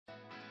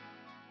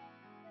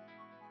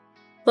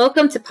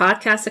Welcome to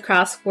Podcasts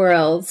Across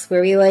Worlds,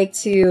 where we like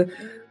to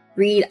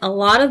read a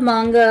lot of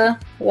manga,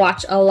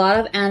 watch a lot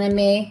of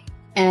anime,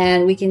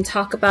 and we can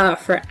talk about it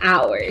for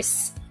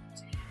hours.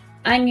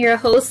 I'm your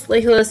host,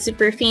 Lehua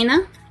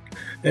Superfina.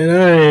 And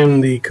I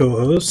am the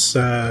co-host,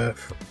 I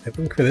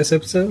think for this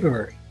episode,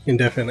 or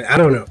indefinitely. I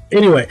don't know.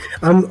 Anyway,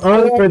 I'm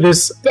on for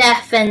this.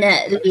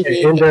 Definitely.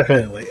 Okay,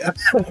 indefinitely. I'm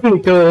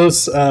the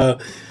co-host,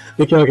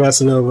 Mekel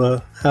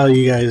Kasanova. How are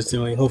you guys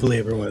doing? Hopefully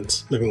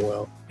everyone's living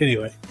well.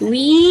 Anyway.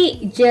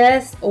 We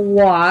just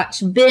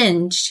watched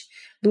Binge,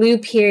 Blue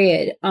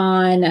Period,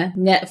 on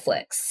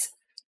Netflix.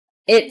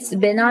 It's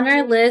been on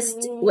our list.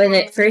 When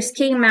it first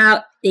came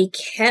out, they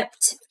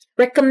kept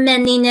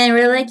recommending it, and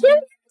we're like,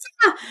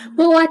 yeah,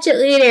 we'll watch it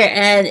later.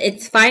 And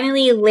it's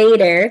finally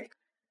later.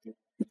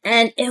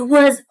 And it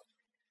was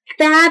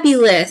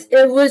fabulous.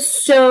 It was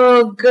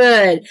so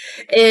good.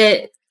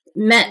 It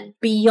met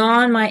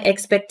beyond my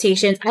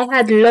expectations. I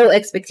had low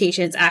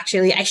expectations,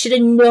 actually. I should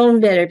have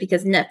known better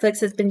because Netflix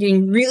has been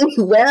doing really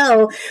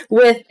well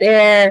with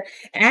their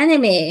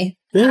anime.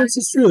 Yeah,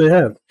 it's true. They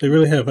have. They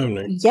really have, haven't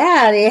they?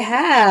 Yeah, they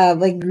have.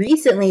 Like,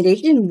 recently,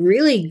 they've been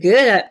really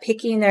good at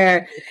picking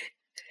their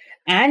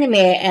anime,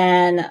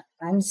 and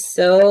I'm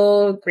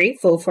so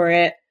grateful for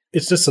it.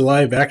 It's just the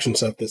live action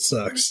stuff that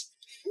sucks.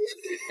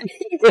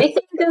 I think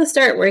they'll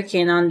start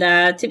working on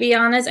that. To be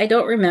honest, I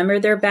don't remember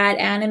their bad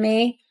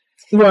anime.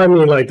 Well, I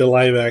mean, like the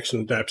live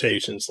action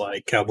adaptations,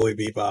 like Cowboy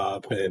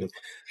Bebop and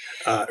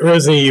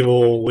Resident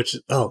Evil, which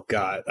oh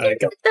god, that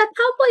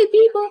Cowboy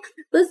Bebop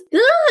was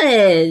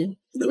good.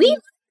 We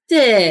liked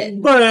it.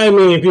 But I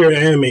mean, if you're an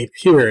anime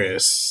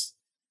purist,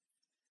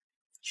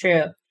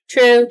 True.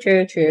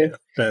 Yeah,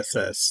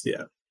 that's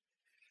yeah.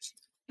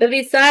 But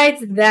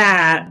besides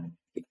that,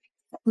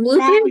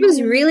 Blueprint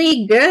was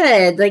really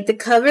good. Like, the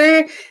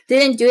cover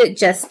didn't do it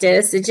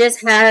justice. It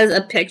just has a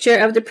picture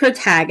of the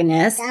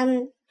protagonist.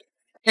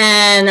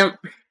 And,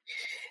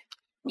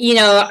 you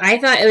know, I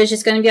thought it was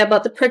just going to be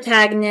about the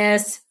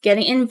protagonist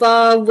getting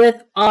involved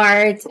with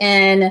art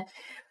and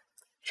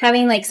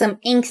having, like, some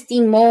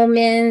angsty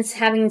moments,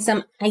 having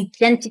some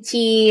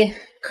identity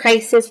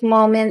crisis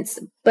moments.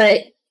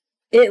 But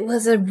it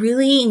was a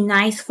really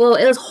nice it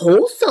was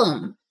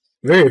wholesome.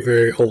 Very,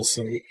 very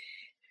wholesome.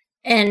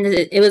 And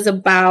it was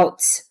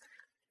about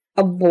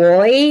a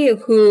boy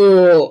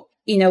who,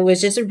 you know, was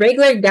just a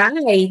regular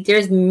guy.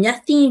 There's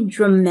nothing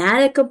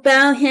dramatic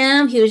about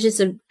him. He was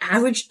just an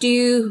average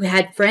dude who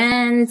had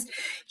friends.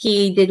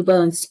 He did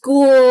well in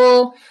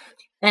school.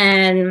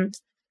 And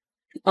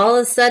all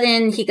of a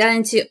sudden, he got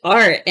into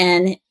art.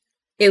 And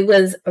it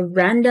was a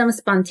random,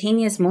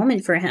 spontaneous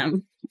moment for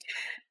him.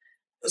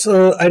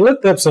 So I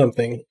looked up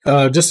something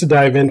just to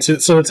dive into.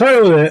 So the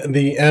title of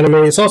the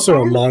anime is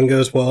also a manga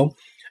as well.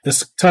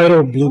 It's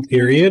titled Blue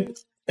Period.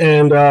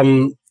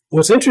 And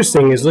what's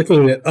interesting is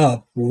looking it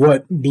up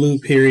what Blue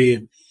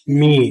Period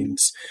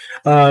means.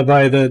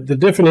 By the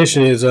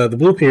definition is the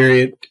Blue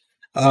Period,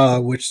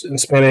 which in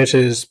Spanish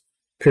is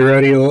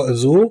Periodo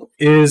Azul,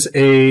 is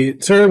a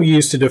term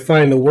used to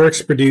define the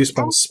works produced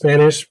by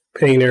Spanish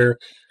painter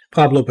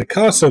Pablo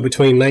Picasso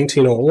between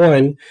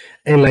 1901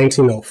 and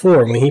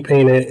 1904, when he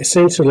painted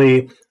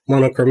essentially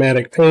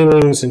monochromatic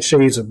paintings in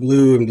shades of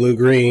blue and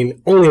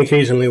blue-green, only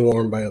occasionally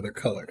worn by other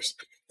colors.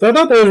 So I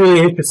thought that was really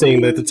interesting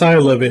that the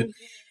title of it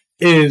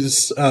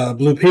is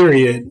Blue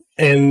Period,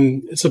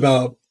 and it's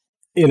about,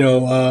 you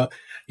know,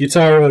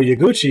 Yutaro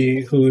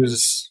Yaguchi,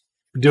 who's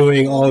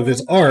doing all of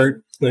his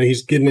art. You know,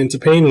 he's getting into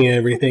painting and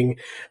everything,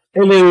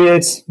 and then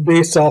it's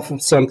based off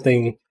of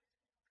something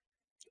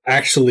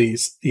actually,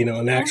 you know,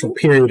 an actual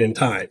period in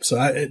time. So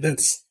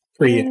that's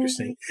pretty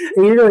interesting.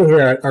 And you're going to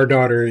hear our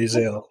daughter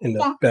Isel in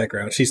the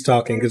background. She's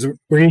talking because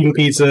we're eating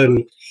pizza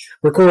and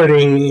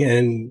recording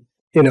and,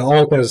 you know,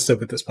 all kinds of stuff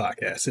with this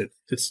podcast.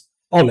 It's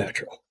all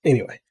natural.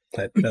 Anyway,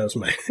 that was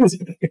my...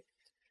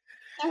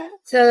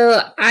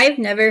 So I've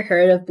never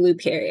heard of Blue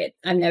Period.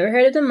 I've never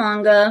heard of the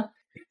manga,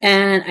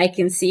 and I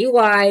can see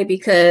why,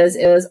 because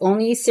it was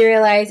only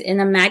serialized in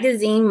a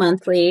magazine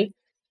monthly.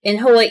 In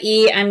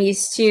Hawaii, I'm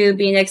used to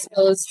being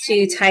exposed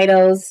to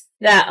titles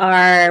that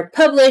are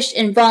published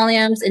in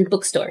volumes in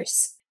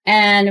bookstores.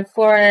 And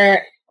for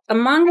a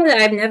manga that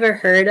I've never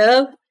heard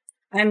of,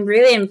 I'm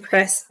really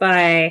impressed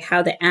by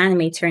how the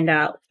anime turned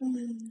out.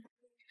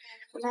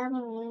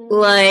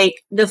 Like,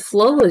 the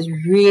flow was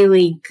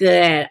really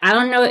good. I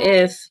don't know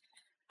if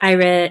I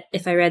read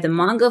the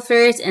manga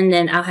first, and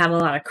then I'll have a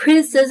lot of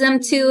criticism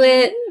to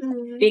it,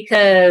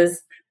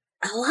 because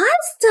a lot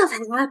of stuff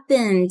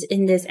happened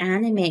in this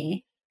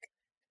anime.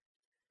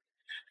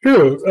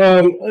 True.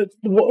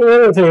 One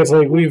of the things,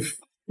 like we've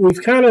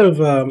kind of,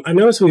 I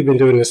noticed we've been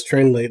doing this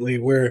trend lately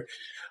where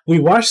we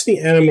watch the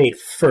anime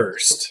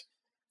first,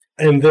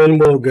 and then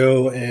we'll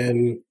go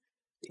and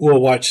we'll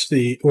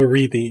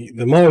read the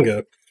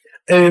manga.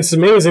 And it's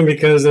amazing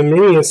because in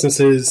many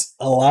instances,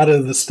 a lot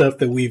of the stuff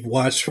that we've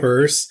watched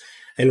first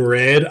and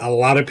read, a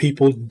lot of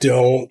people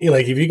don't,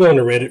 like, if you go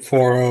into Reddit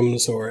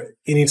forums or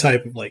any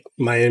type of like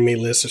Miami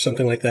list or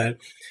something like that,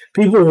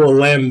 people will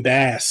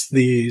lambast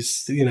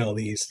these,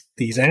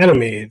 these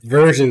anime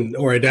version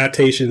or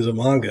adaptations of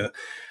manga.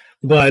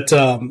 But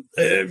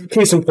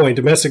case in point,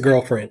 Domestic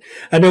Girlfriend.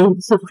 I know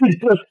we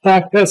did a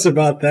podcast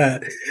about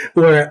that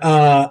where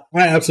I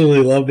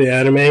absolutely love the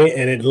anime,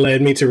 and it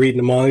led me to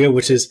reading the manga,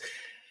 which is,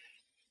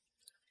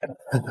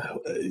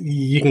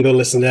 you can go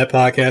listen to that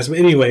podcast. But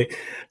anyway,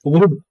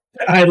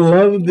 I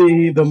love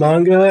the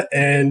manga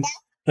and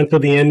until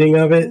the ending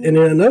of it. And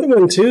then another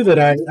one too that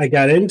I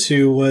got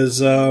into was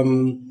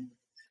what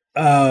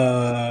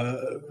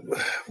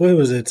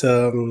was it?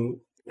 I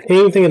can't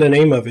even think of the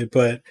name of it,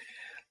 but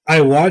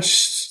I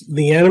watched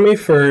the anime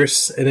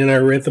first, and then I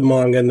read the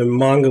manga, and the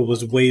manga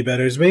was way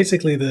better. It's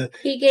basically the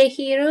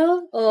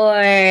Higehiro,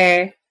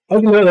 or oh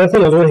no, that's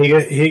another one.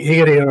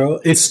 Higehiro.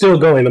 It's still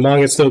going. The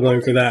manga's still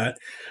going for that.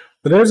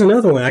 But there's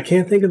another one. I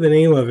can't think of the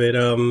name of it.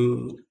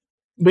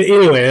 But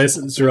anyway,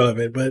 it's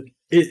relevant. But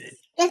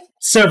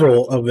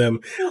several of them.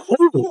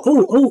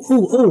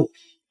 Oh!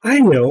 I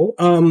know.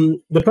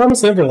 The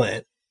Promised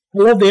Neverland. I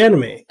love the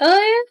anime.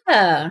 Oh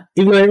yeah.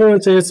 Even though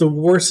everyone says it's the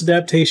worst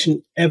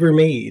adaptation ever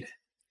made.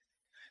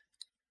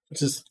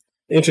 Which is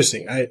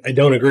interesting. I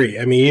don't agree.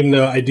 I mean, even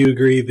though I do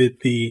agree that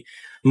the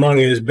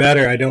manga is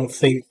better, I don't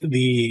think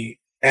the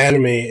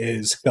anime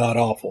is god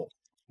awful.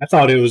 I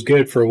thought it was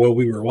good for what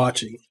we were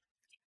watching.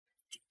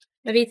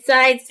 But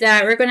besides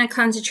that, we're going to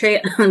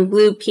concentrate on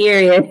Blue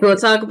Period. We'll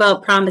talk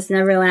about Promised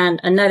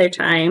Neverland another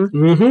time.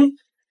 Mm-hmm.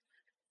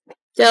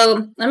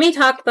 So let me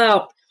talk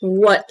about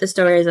what the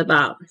story is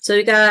about. So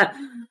we got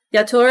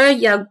Yatora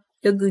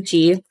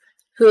Yaguchi,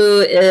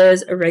 who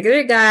is a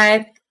regular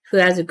guy who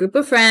has a group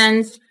of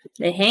friends.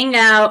 They hang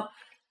out.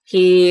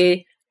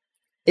 He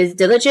is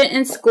diligent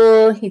in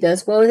school. He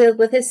does well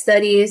with his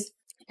studies.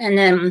 And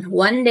then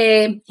one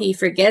day he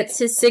forgets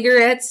his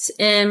cigarettes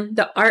in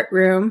the art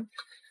room,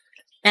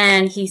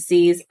 and he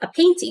sees a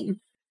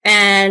painting.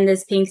 And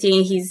this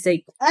painting, he's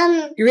like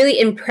really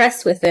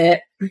impressed with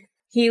it.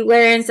 He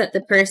learns that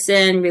the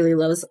person really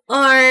loves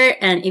art,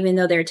 and even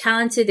though they're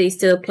talented, they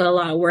still put a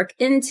lot of work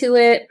into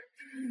it.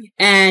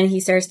 And he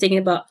starts thinking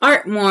about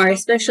art more,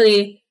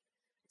 especially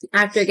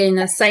after getting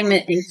an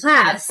assignment in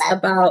class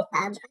about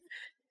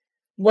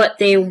what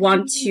they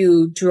want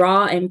to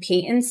draw and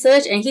paint and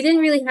such. And he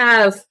didn't really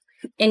have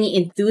any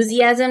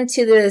enthusiasm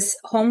to this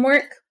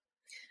homework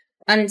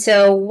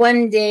until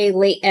one day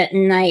late at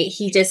night,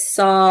 he just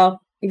saw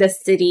the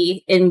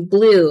city in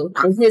blue.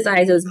 In his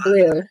eyes, it was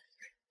blue.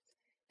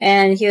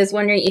 And he was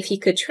wondering if he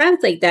could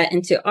translate that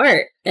into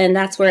art. And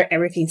that's where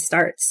everything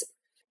starts.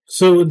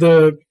 So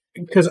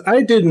because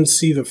I didn't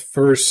see the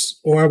first,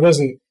 or I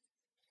wasn't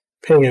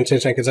paying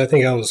attention because I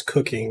think I was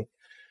cooking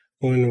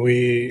when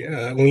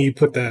you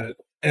put that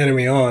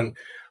anime on.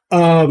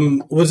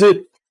 Was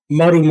it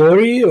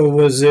Marumori or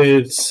was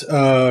it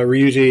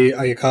Ryuji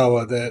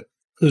Ayakawa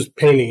whose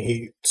painting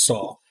he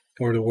saw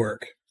or the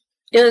work?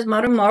 It was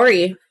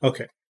Marumori.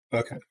 Okay.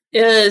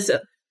 It was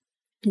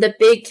the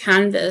big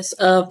canvas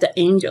of the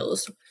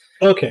angels.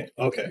 Okay.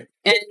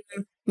 And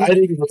I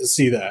didn't get to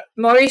see that.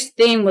 Mori's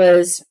theme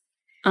was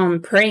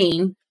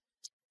praying.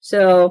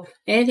 So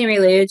anything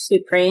related to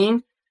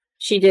praying,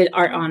 she did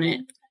art on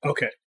it.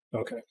 Okay.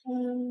 But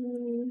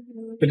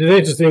it's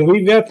interesting.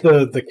 We've got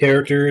the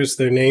characters,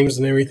 their names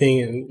and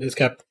everything, and it's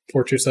got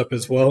portraits up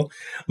as well.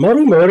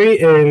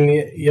 Marumori and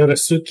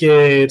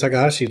Yorisuke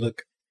Takahashi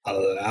look a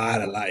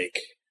lot alike.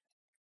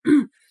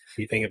 If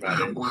you think about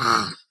it.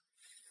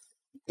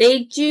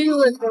 They do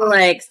look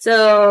alike.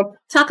 So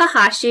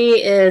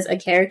Takahashi is a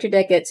character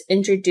that gets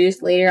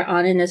introduced later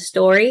on in the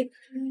story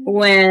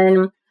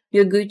when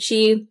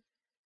Yoguchi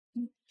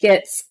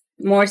gets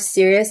more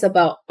serious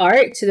about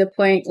art to the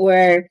point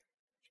where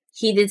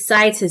he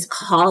decides his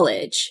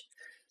college.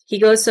 He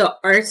goes to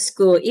art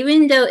school,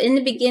 even though in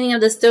the beginning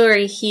of the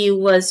story he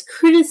was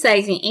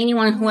criticizing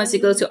anyone who wants to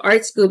go to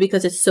art school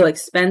because it's so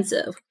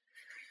expensive.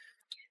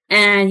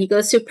 And he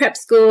goes to prep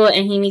school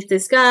and he meets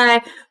this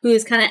guy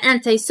who's kind of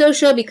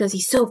antisocial because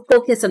he's so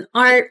focused on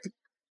art.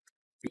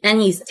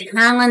 And he's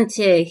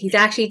talented. He's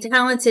actually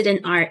talented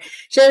in art,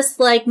 just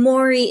like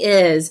Mori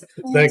is.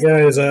 That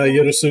guy is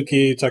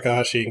Yorisuke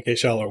Takahashi, in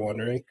case y'all are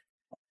wondering.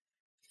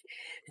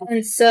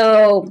 And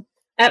so,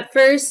 at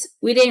first,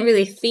 we didn't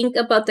really think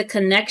about the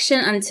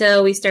connection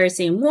until we started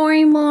seeing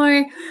Mori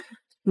more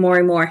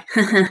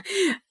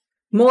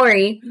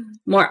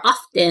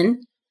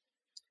often.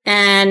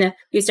 And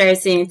we started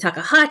seeing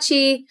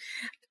Takahashi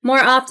more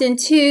often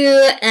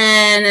too.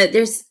 And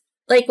there's,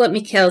 like what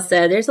Mekel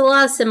said, there's a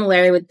lot of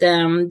similarity with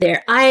them.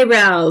 Their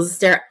eyebrows,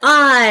 their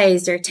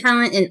eyes, their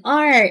talent in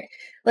art.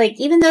 Like,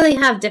 even though they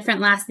have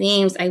different last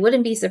names, I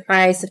wouldn't be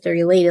surprised if they're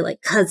related,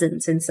 like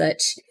cousins and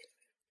such.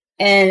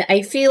 And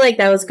I feel like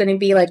that was going to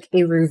be like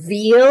a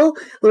reveal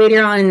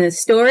later on in the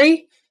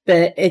story,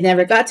 but it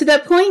never got to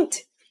that point.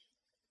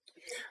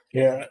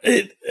 Yeah,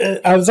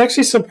 I was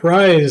actually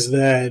surprised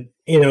that,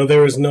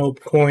 there was no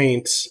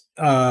point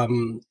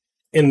in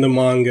the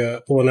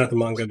manga, well, not the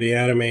manga, the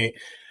anime,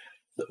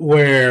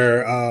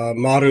 where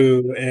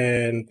Maru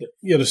and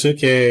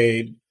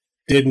Yodosuke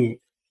didn't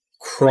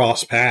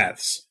cross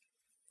paths.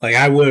 Like,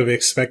 I would have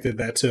expected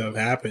that to have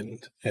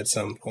happened at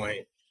some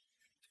point.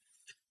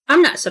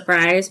 I'm not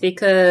surprised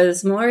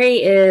because Mori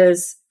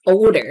is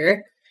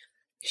older.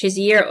 She's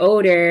a year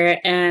older,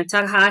 and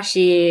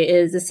Takahashi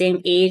is the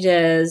same age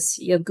as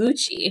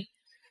Yaguchi.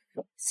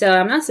 So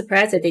I'm not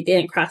surprised that they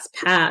didn't cross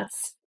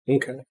paths.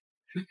 Okay.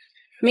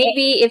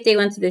 Maybe if they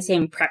went to the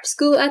same prep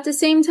school at the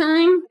same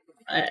time.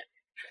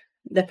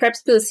 The prep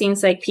school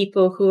seems like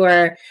people who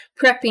are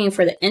prepping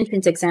for the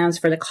entrance exams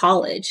for the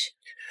college.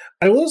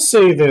 I will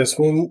say this.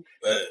 When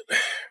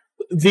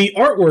the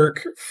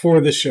artwork for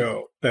the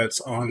show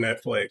that's on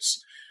Netflix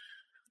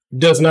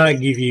does not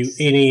give you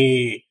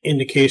any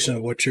indication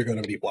of what you're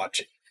going to be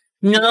watching.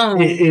 No.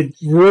 It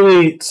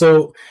really...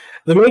 So,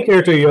 the main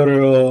character,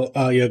 Yoro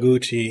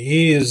Yaguchi,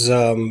 he is...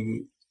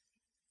 the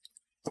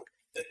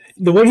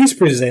way he's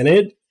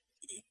presented,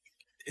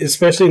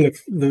 especially in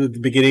the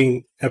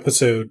beginning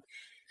episode,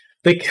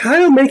 they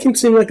kind of make him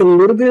seem like a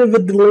little bit of a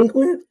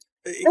delinquent.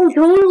 Oh,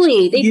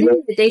 totally. They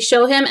do. They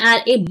show him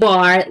at a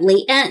bar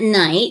late at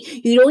night.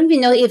 You don't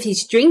even know if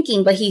he's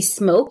drinking, but he's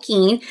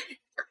smoking.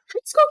 High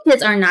school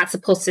kids are not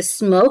supposed to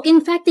smoke. In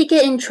fact, they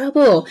get in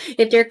trouble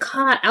if they're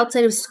caught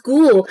outside of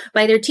school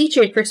by their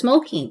teachers for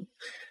smoking.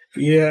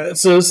 Yeah,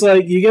 so it's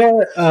like you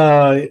got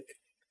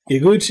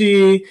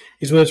Yaguchi,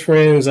 he's with his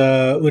friends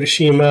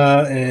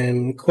Urashima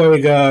and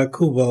Koiga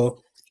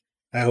Kubo.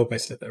 I hope I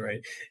said that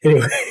right.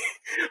 Anyway,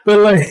 but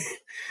like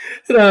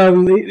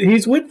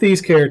he's with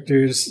these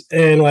characters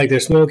and like they're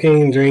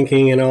smoking,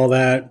 drinking, and all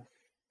that,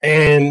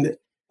 and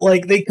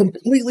like they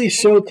completely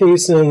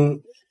showcase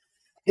him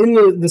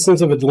in the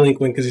sense of a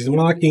delinquent because he's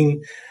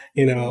mocking,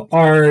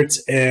 art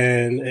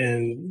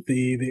and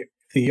the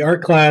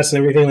art class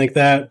and everything like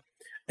that.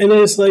 And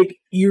then it's like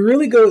you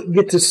really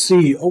get to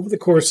see over the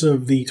course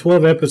of the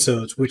 12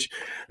 episodes, which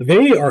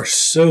they are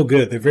so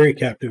good. They're very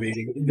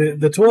captivating.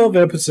 The 12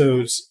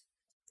 episodes,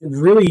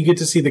 really you get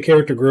to see the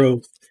character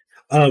growth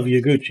of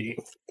Yaguchi.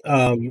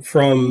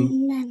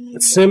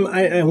 From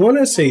I want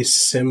to say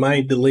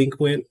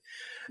semi-delinquent,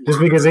 just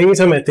because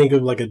anytime I think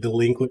of like a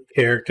delinquent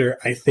character,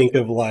 I think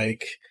of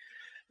like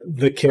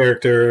the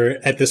character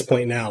at this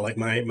point now. Like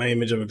my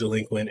image of a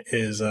delinquent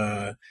is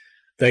that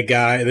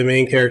guy, the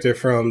main character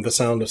from The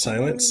Sound of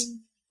Silence.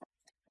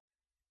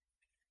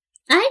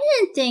 I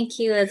didn't think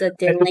he was a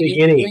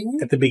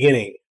delinquent. At the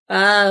beginning.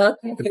 Oh,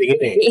 okay. At the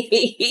beginning.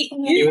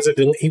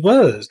 He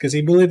was because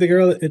he bullied the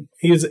girl.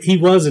 He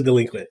was a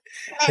delinquent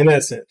in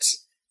that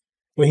sense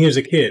when he was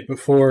a kid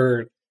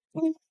before,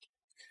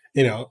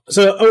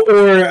 So,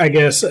 or I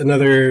guess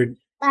another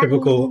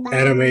typical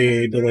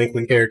anime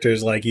delinquent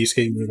characters like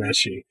Yusuke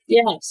Musashi.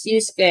 Yes,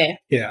 Yusuke.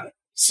 Yeah.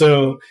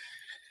 So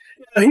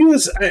he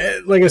was,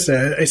 like I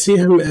said, I see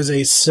him as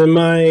a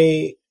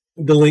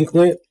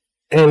semi-delinquent,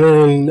 and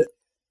then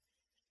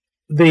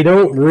they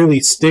don't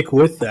really stick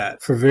with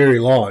that for very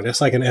long.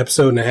 It's like an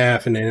episode and a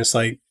half, and then it's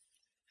like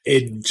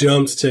it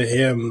jumps to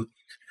him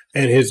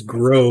and his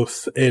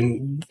growth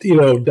and,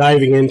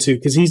 diving into,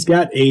 because he's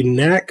got a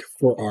knack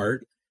for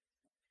art,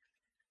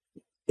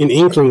 an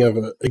inkling of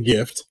a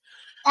gift,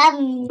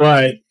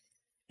 but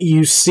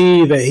you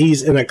see that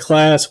he's in a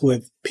class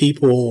with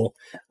people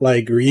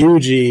like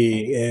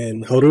Ryuji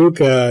and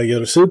Haruka,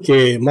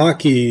 Yodosuke,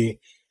 Maki,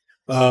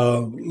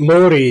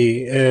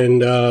 Mori,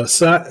 and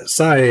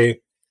Sae,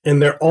 and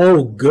they're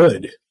all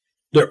good.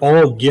 They're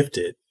all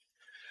gifted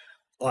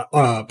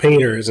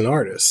painters and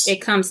artists. It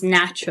comes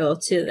natural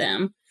to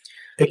them.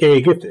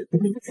 AKA gifted.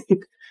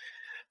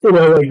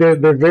 Like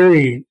they're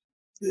very...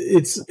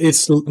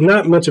 It's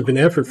not much of an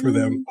effort for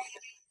them.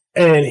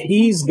 And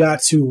he's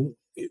got to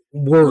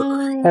work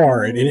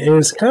hard, and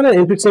it's kind of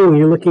interesting when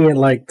you're looking at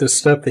like the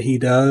stuff that he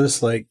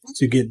does like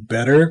to get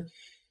better,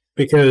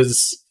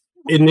 because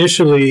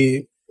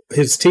initially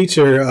his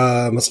teacher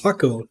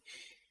Masako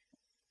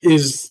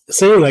is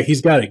saying like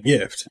he's got a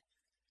gift,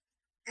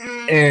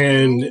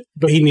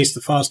 but he needs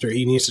to foster it,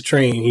 he needs to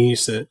train, he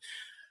needs to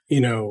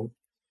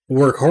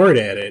work hard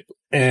at it.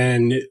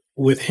 And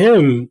with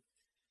him,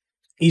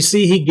 you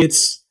see he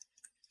gets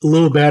a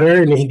little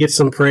better and he gets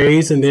some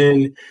praise, and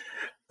then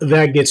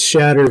that gets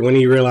shattered when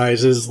he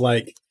realizes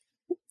like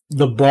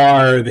the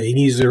bar that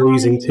he's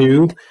raising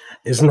to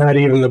is not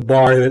even the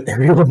bar that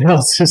everyone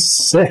else has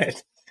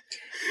set.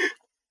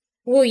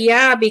 Well,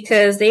 yeah,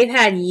 because they've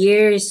had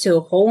years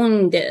to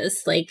hone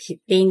this. Like,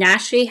 they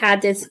naturally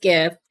had this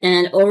gift,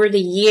 and over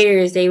the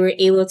years, they were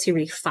able to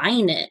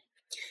refine it.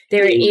 They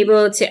were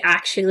able to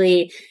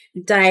actually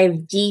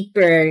dive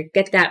deeper,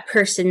 get that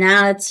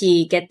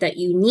personality, get that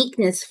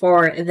uniqueness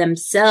for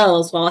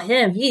themselves, while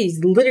he's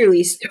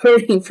literally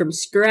starting from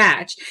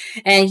scratch,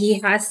 and he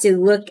has to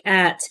look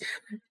at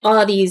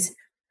all these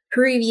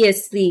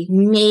previously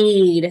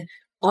made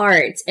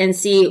art and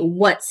see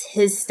what's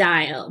his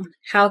style.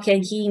 How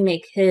can he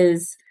make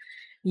his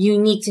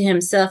unique to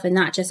himself and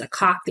not just a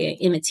copy,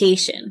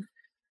 imitation?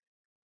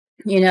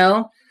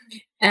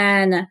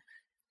 And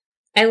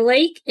I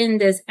like in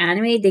this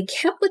anime, they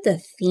kept with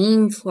the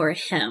theme for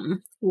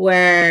him,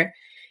 where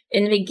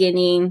in the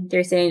beginning,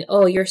 they're saying,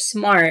 oh, you're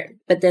smart.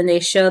 But then they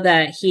show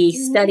that he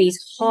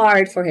studies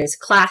hard for his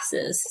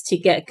classes to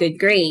get good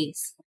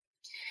grades.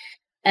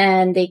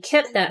 And they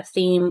kept that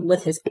theme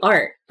with his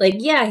art. Like,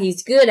 yeah,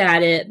 he's good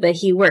at it, but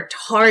he worked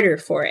harder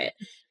for it.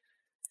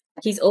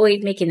 He's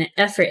always making an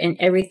effort in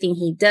everything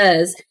he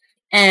does.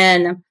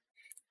 And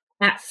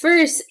at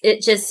first,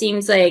 it just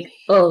seems like,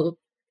 oh,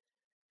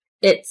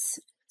 it's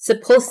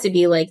supposed to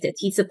be like this.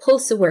 He's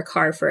supposed to work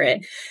hard for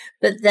it.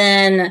 But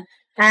then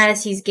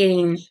as he's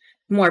getting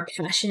more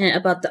passionate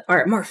about the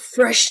art, more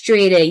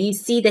frustrated, you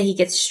see that he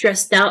gets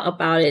stressed out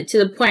about it to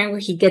the point where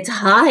he gets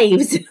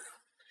hives.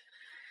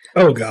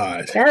 Oh,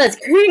 God. That was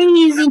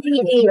crazy.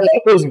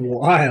 That was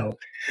wild.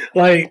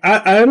 Like,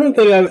 I don't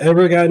think I've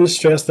ever gotten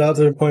stressed out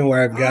to the point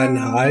where I've gotten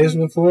hives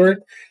before.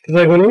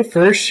 Because, like, when they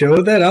first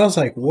showed that, I was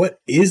like,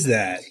 what is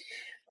that?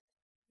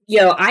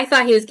 Yo, I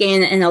thought he was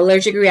getting an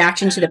allergic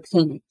reaction to the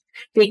paint.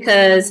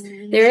 Because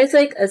there is,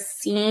 like, a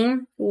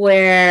scene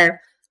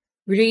where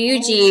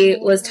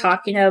Ryuji was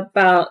talking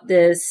about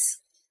this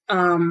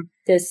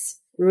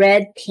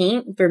red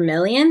paint,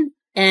 vermilion,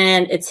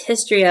 and its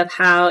history of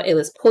how it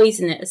was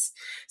poisonous.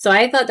 So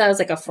I thought that was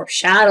like a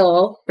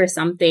foreshadow for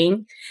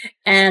something.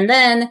 And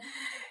then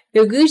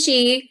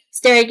Yoguchi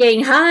started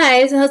getting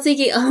hives, and I was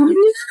thinking, oh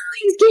no,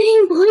 he's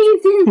getting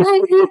poisoned by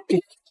the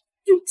paint.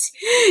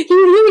 He's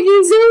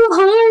working so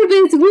hard, but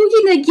it's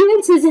working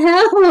against his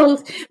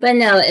health. But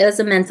no, it was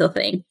a mental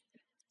thing.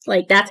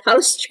 Like, that's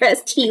how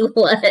stressed he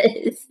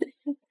was.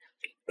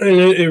 And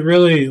it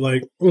really,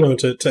 like,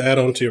 to add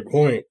on to your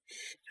point,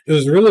 it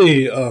was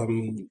really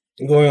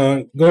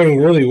going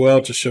really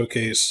well to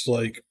showcase,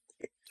 like,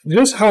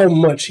 just how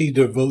much he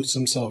devotes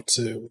himself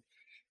to,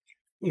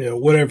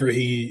 whatever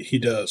he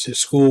does, his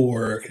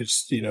schoolwork,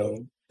 his,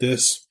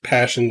 this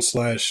passion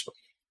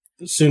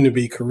 / soon to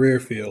be career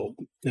field,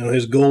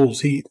 his goals.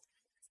 He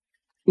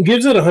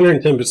gives it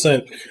 110%.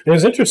 And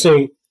it's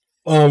interesting,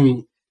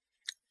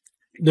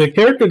 the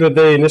character that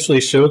they initially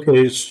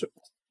showcased,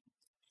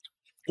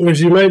 which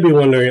you might be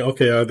wondering,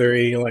 okay, are there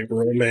any like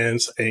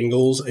romance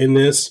angles in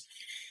this?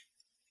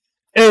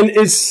 And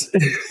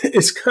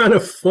it's kind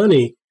of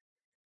funny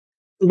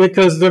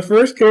because the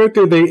first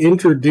character they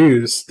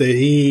introduced that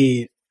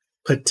he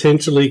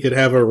potentially could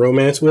have a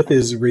romance with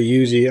is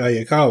Ryuji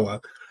Ayakawa.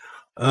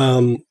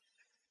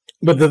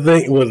 But the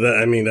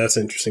thing, that's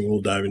interesting.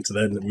 We'll dive into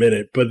that in a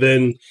minute. But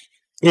then,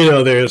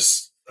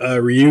 there's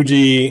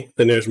Ryuji,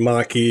 then there's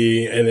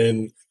Maki, and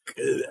then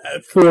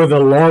for the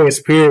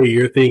longest period,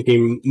 you're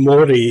thinking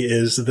Mori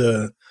is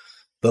the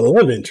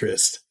love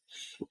interest.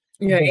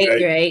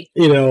 Right.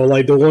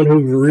 Like the one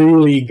who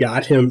really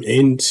got him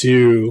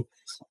into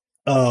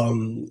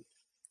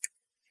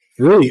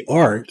really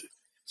art.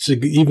 To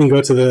even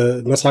go to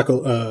the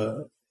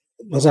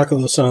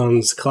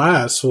Masako-san's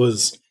class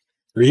was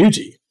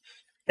Ryuji.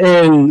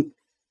 And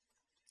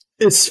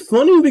it's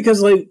funny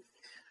because, like,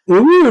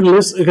 when we would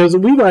listen, because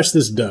we watched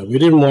this dub, we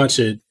didn't watch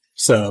it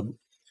sub.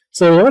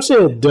 So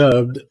watching it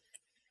dubbed,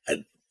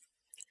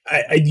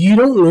 you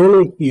don't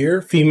normally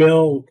hear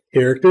female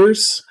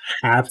characters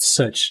have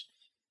such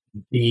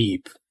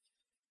deep,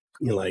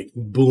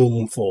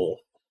 boomful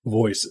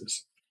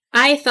voices.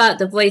 I thought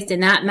the voice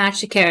did not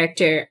match the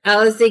character. I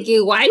was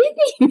thinking, why did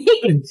they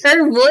make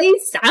her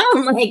voice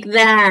sound like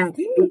that?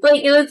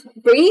 Like, it was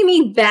bringing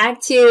me back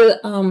to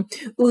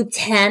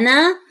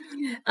Utena,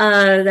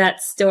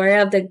 that story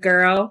of the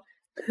girl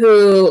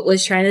who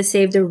was trying to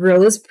save the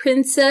Rose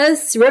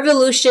Princess,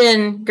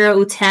 Revolution girl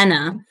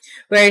Utena,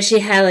 where she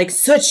had like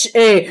such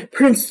a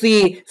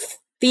princely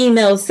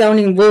female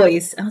sounding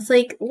voice. I was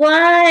like,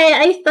 why?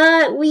 I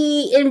thought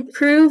we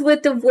improved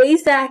with the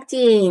voice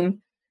acting.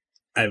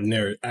 I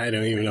don't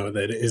even know what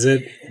that is. Is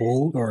it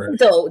old or?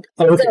 It's old.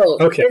 It's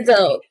old. Okay. It's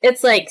old.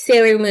 It's like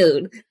Sailor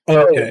Moon.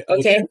 Okay.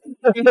 Okay.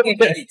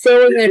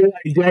 Sailor Moon.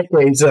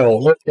 Decades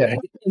old. Okay.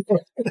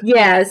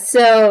 Yeah.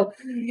 So,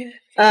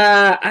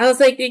 I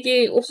was like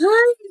thinking,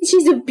 what?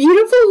 She's a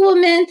beautiful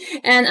woman,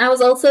 and I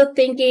was also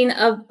thinking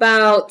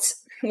about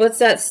what's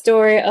that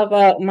story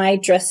about My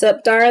Dress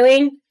Up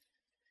Darling?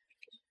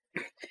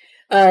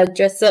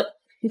 Dress Up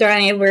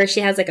Darling, where she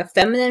has like a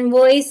feminine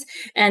voice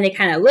and they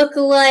kind of look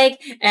alike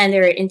and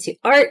they're into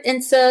art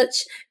and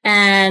such.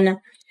 And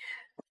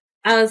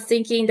I was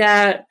thinking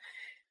that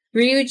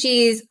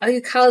Ryuji's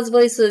Ayukawa's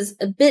voice was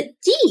a bit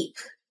deep.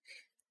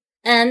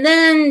 And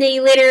then they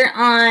later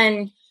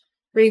on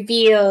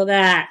reveal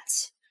that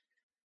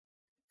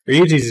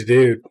Ryuji's a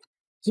dude.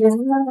 Yeah.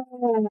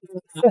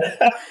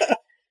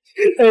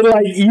 And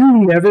like,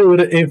 you never would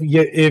have, if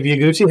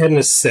Yaguchi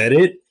hadn't said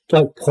it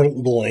like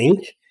point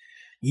blank,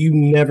 you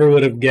never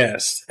would have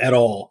guessed at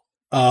all.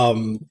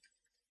 And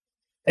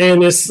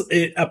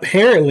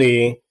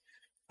apparently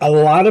a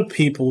lot of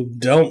people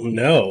don't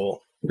know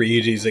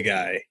Ryuji's a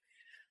guy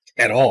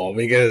at all,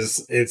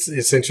 because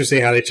it's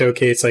interesting how they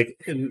showcase, like,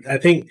 I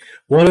think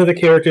one of the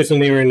characters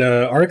when they were in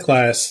art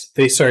class,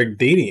 they started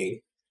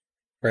dating,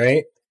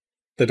 right?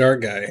 The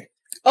dark guy.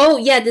 Oh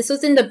yeah, this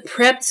was in the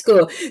prep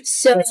school.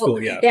 So Prep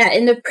school, yeah. yeah,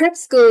 in the prep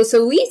school,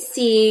 so we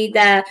see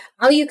that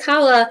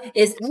Ayukawa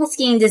is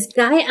asking this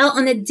guy out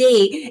on a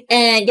date,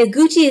 and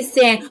Yaguchi is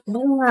saying,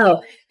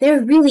 "Wow,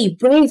 they're really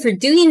brave for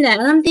doing that."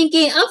 And I'm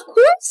thinking, of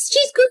course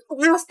she's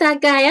gonna ask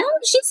that guy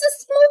out. She's a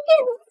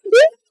smoking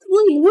bitch.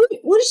 Like,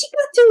 what has she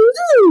got to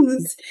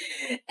lose?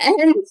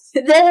 And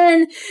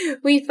then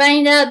we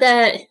find out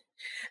that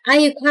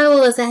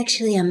Ayukawa was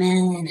actually a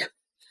man.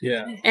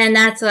 Yeah. And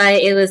that's why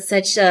it was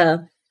such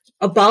a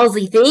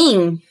ballsy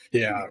thing.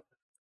 Yeah.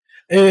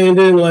 And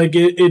then, like,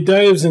 it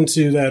dives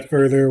into that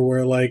further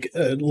where, like,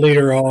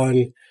 later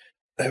on,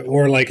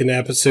 or like an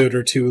episode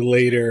or two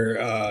later,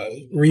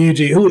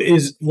 Ryuji, who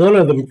is one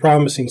of the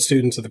promising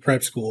students of the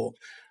prep school,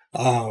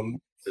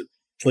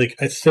 like,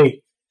 I think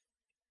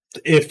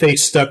if they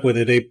stuck with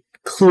it, they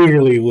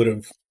clearly would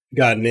have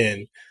gotten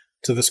in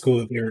to the school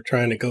that they were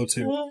trying to go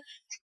to.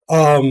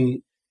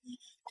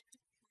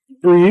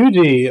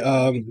 Ryuji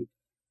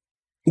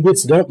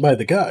gets dumped by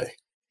the guy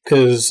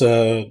because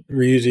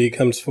Ryuji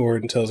comes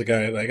forward and tells the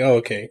guy, like, "Oh,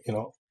 okay, you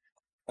know,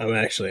 I'm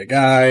actually a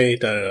guy,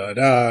 da da da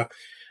da,"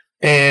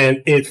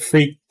 and it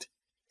freaked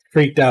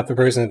out the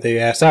person that they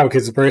asked out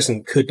because the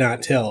person could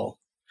not tell.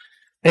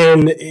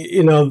 And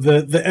you know,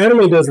 the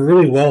anime does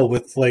really well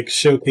with like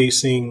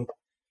showcasing.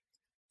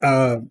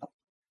 How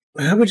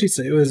would you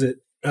say? Was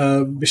it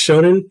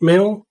Bishonen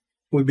male?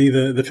 Would be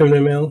the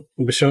feminine male?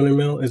 Bishonen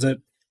male? Is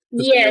that?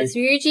 Yes,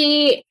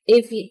 Ryuji.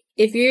 If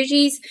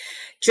Ryuji's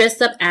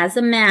dressed up as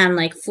a man,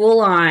 like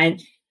full on,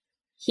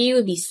 he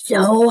would be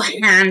so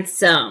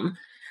handsome,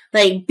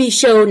 like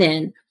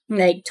Bishonen,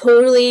 like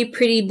totally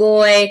pretty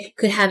boy,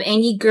 could have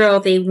any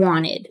girl they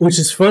wanted. Which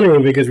is funny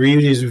because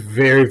Ryuji is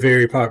very,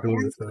 very popular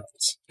with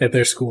girls at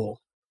their school.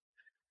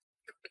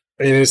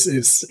 And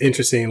it's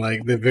interesting,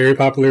 like they're very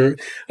popular,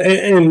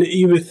 and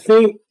you would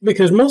think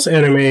because most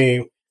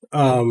anime,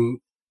 and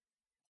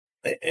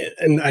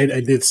I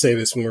did say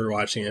this when we were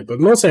watching it, but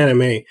most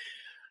anime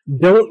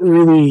don't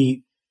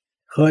really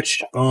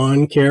touch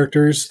on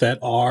characters that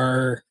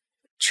are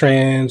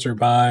trans or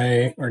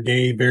bi or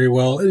gay very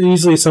well.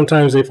 Usually,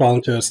 sometimes they fall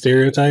into a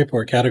stereotype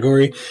or a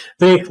category.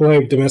 Think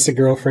like Domestic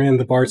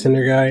Girlfriend, the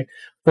bartender guy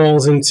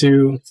falls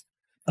into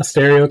a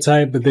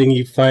stereotype, but then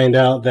you find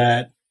out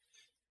that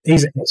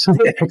he's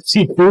actually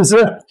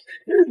Fusa.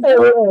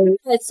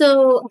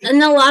 So,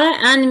 in a lot of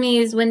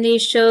animes, when they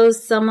show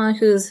someone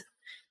who's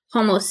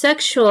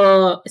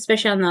homosexual,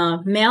 especially on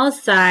the male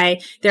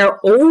side,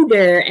 they're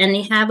older and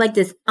they have like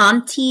this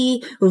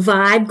auntie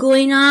vibe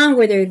going on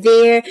where they're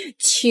there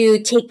to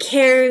take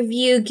care of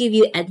you, give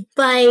you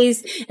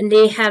advice, and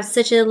they have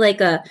such a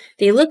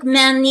they look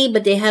manly,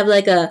 but they have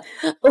like a,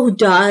 "Oh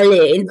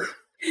darling,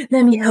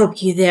 let me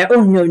help you there.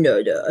 Oh no,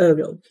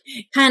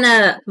 kind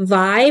of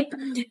vibe."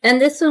 And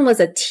this one was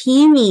a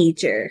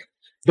teenager.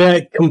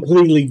 That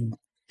completely,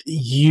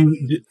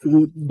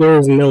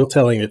 there's no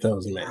telling that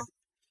was a man.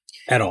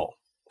 At all.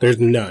 There's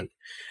none.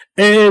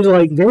 And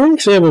like they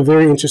actually have a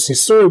very interesting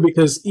story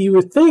because you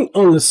would think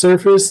on the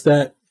surface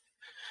that,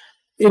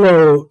 you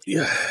know,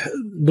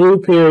 Blue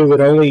Period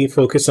would only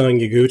focus on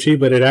Yaguchi,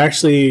 but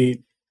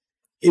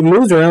it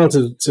moves around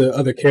to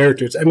other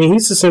characters. I mean,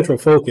 he's the central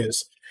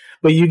focus,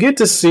 but you get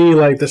to see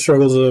like the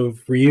struggles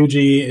of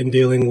Ryuji in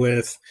dealing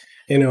with,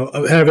 you know,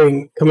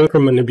 coming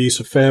from an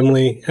abusive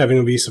family, having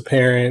abusive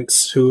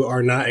parents who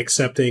are not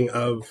accepting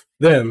of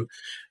them.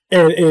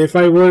 And if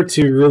I were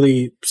to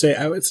really say,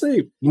 I would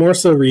say more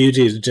so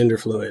Ryuji is gender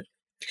fluid.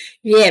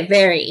 Yeah,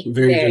 very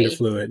gender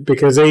fluid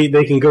because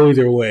they can go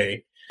either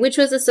way. Which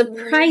was a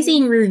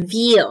surprising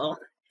reveal.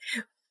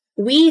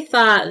 We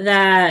thought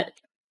that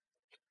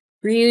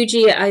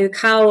Ryuji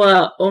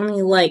Ayukawa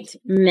only liked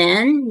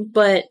men,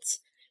 but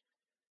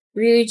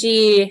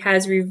Ryuji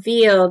has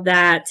revealed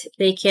that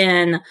they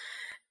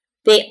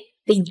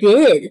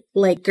did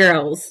like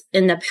girls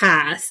in the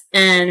past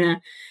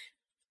and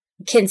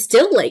can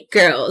still like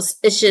girls.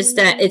 It's just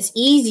that it's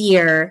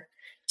easier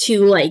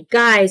to like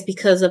guys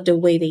because of the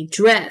way they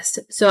dress.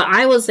 So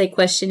I was like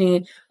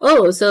questioning,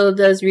 oh, so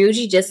does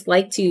Ryuji just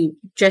like to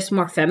dress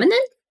more feminine?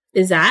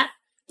 Is that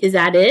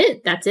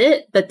it? That's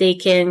it? But they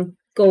can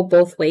go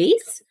both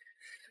ways?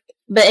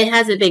 But it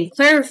hasn't been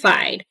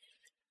clarified.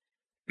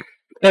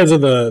 As of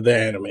the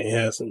anime, it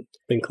hasn't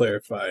been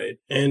clarified.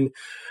 And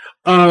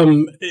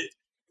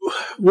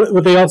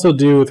what they also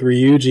do with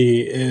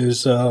Ryuji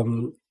is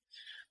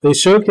they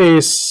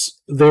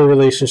showcase their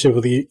relationship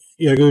with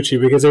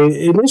Yaguchi because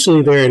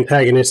initially they're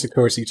antagonistic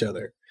towards each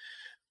other.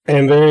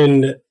 And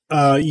then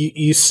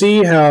you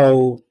see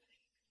how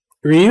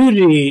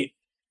Ryuji,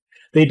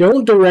 they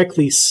don't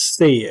directly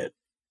say it.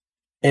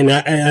 And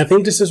I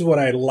think this is what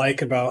I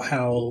like about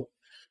how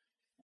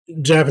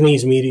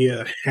Japanese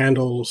media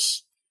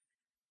handles,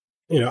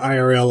 you know,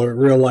 IRL or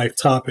real life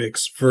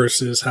topics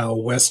versus how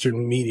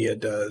Western media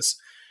does.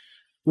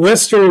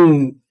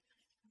 Western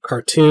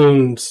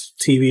cartoons,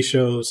 TV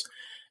shows,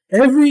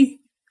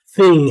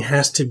 everything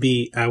has to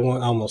be. I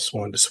almost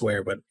wanted to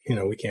swear, but you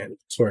know we can't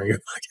swear in your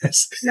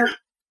podcast.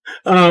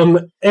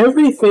 No.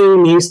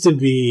 Everything needs to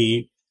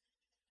be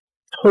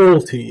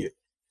told to you.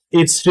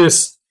 it's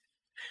just,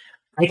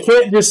 I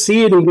can't just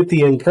see it and get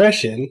the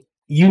impression.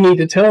 You need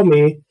to tell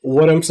me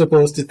what I'm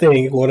supposed to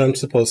think, what I'm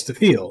supposed to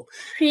feel.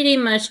 Pretty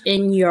much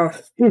in your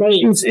face.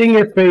 It's in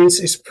your face.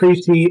 It's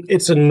preachy.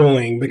 It's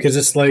annoying because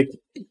it's like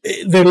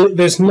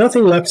there's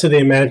nothing left to the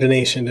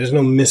imagination. There's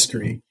no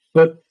mystery.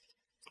 But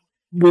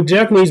with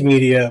Japanese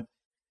media,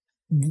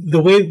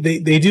 the way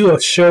they do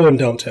a show and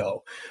don't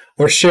tell,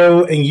 or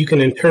show and you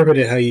can interpret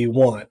it how you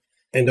want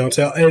and don't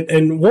tell.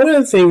 And one of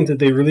the things that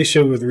they really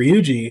showed with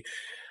Ryuji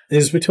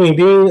is between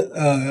being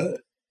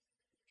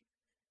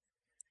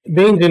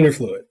gender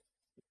fluid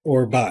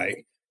or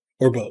bi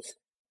or both.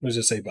 Let's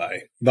just say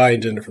bi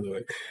and gender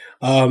fluid.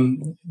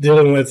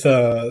 Dealing with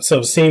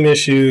self-esteem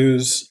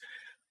issues,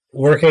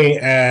 working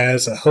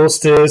as a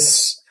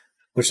hostess,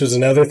 which was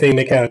another thing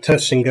they kind of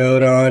touched and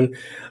goed on.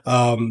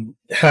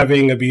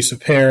 Having abusive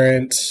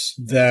parents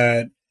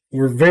that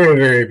were very,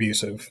 very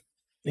abusive.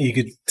 You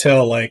could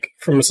tell, like,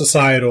 from a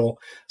societal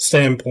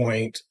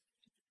standpoint,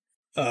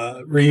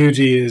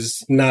 Ryuji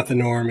is not the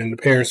norm, and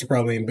the parents are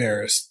probably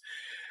embarrassed.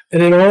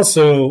 And then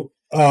also,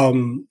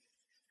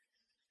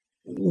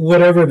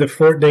 whatever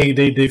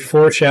they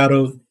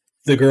foreshadow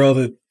the girl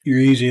that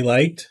Ryuji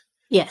liked.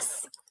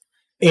 Yes.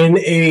 In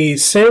a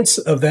sense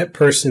of that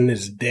person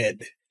is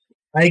dead.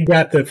 I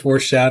got the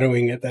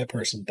foreshadowing that that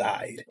person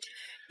died.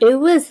 It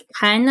was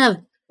kind of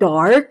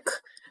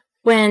dark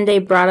when they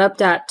brought up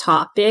that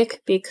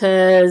topic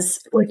because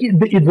Like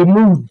the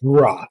mood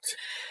dropped.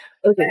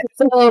 Okay,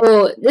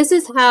 so this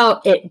is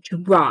how it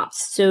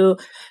drops. So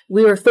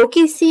we were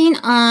focusing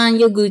on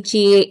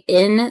Yoguchi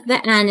in the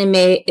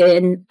anime,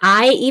 and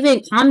I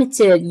even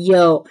commented,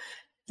 "Yo,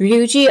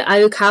 Ryuji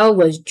Ayukawa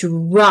was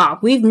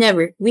dropped. We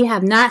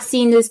have not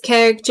seen this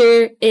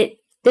character.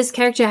 This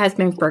character has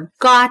been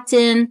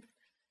forgotten."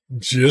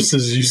 Just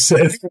as you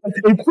said,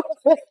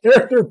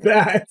 they're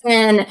back.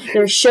 And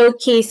they're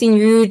showcasing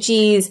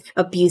Ryuji's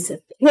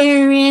abusive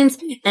parents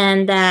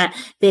and that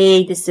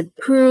they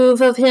disapprove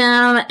of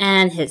him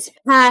and his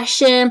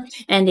passion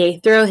and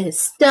they throw his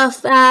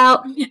stuff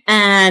out.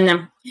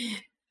 And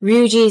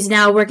Ryuji's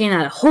now working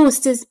at a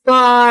hostess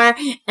bar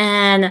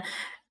and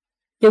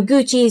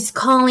Yoguchi's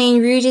calling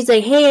Ryuji's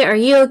like, "Hey, are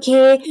you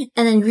okay?"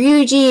 And then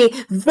Ryuji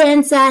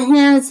vents at him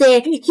and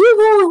say, "You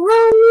won't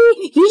help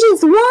me. You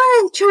just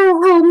want to try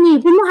to help me,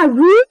 but not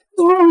really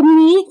help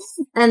me."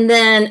 And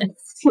then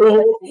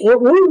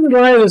one of the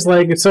line is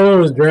like, if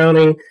someone was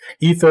drowning,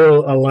 you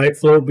throw a life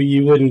float, but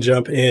you wouldn't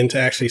jump in to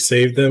actually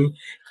save them.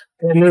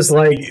 And it's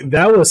like,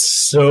 that was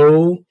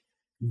so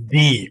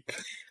deep.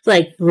 It's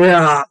like,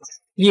 bro,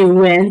 you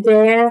went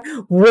there?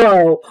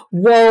 Whoa,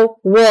 whoa,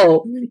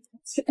 whoa.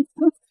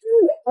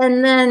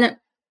 And then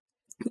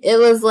it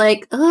was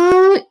like,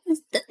 oh,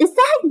 is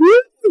that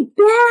really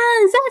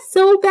bad? Is that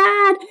so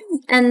bad?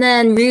 And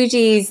then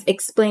Ryuji's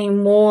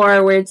explained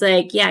more where it's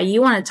like, yeah,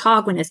 you want to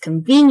talk when it's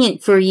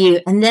convenient for you.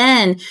 And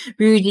then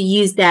Ryuji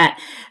used that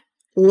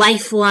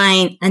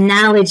lifeline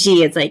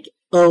analogy. It's like,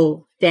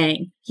 oh,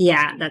 dang.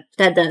 Yeah,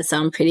 that does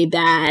sound pretty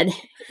bad.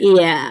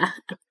 Yeah.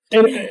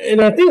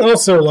 And I think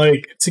also,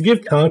 like, to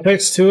give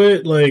context to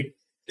it, like,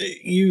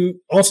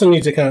 you also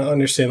need to kind of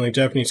understand, like,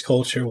 Japanese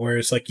culture where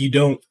it's like you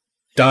don't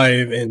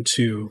dive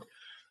into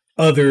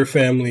other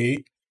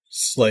family,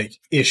 like,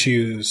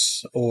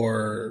 issues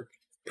or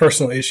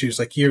personal issues.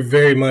 Like, you're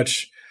very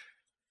much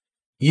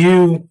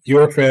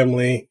your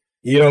family.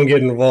 You don't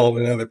get involved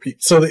in other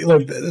people. So,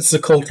 like, it's a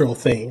cultural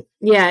thing.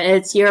 Yeah,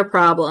 it's your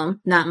problem,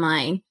 not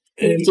mine.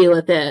 You deal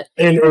with it.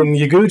 And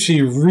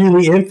Yaguchi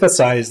really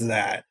emphasized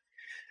that.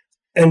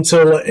 And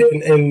so,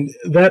 and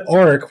that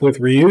arc with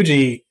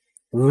Ryuji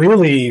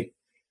really,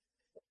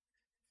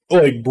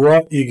 like,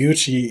 brought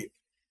Yaguchi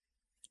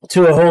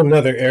to a whole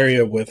nother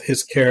area with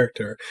his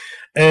character.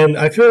 And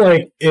I feel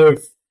like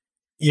if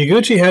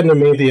Yaguchi hadn't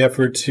made the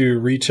effort to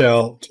reach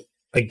out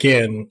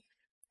again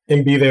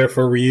and be there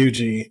for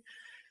Ryuji,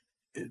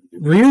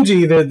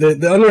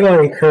 the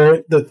underlying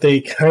current that they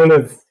kind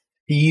of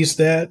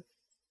teased at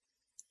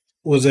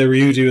was that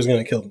Ryuji was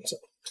going to kill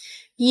himself.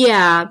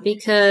 Yeah,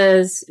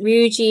 because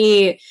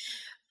Ryuji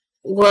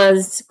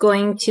was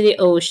going to the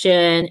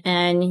ocean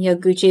and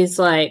Yaguchi's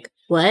like,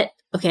 "What?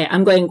 Okay,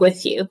 I'm going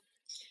with you."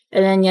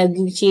 And then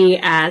Yaguchi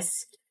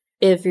asked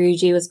if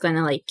Ryuji was going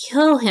to, like,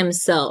 kill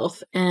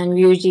himself. And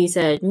Ryuji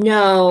said,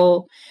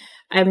 "No,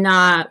 I'm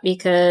not,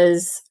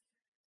 because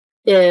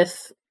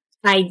if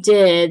I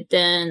did,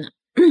 then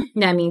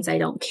that means I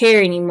don't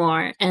care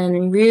anymore."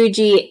 And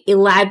Ryuji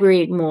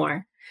elaborated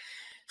more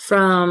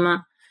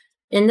from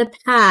in the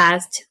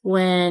past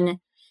when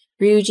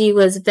Ryuji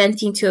was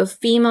venting to a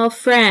female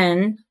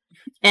friend,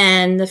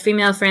 and the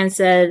female friend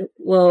said,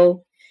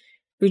 "Well,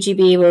 would you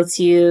be able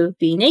to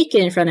be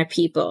naked in front of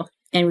people?"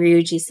 And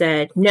Ryuji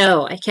said,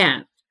 "No, I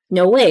can't.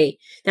 No way.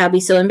 That would be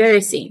so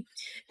embarrassing."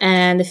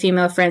 And the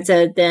female friend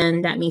said,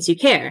 "Then that means you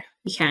care.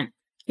 You can't.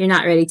 You're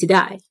not ready to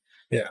die."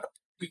 Yeah.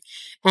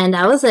 And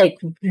that was, like,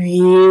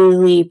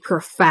 really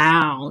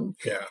profound.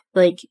 Yeah.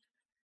 Like,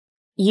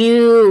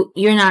 you're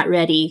not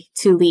ready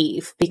to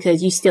leave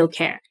because you still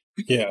care.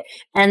 Yeah.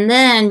 And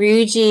then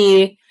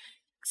Ryuji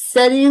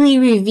suddenly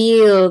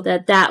revealed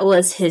that that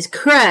was his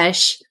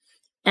crush,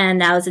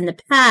 and that was in the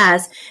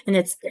past, and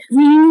it's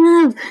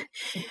kind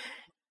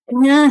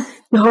of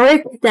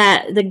dark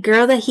that the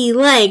girl that he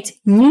liked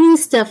knew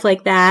stuff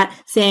like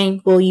that,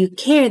 saying, well, you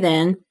care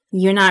then,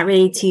 you're not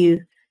ready to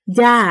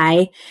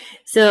die.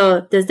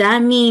 So does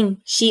that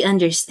mean she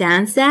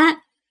understands that?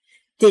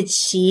 Did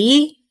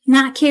she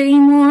not care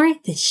anymore?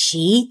 Did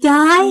she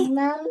die?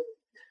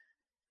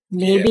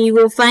 Maybe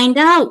we'll find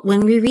out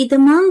when we read the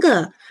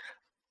manga.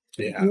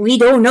 Yeah. We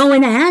don't know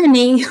in the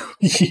anime.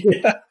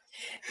 Yeah.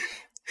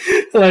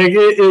 Like,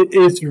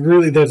 it's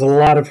really, there's a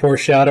lot of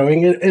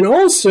foreshadowing. And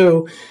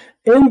also,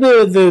 in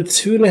the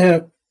two and a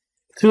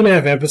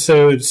half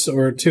episodes,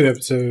 or 2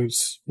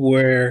 episodes,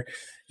 where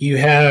you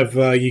have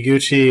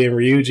Yaguchi and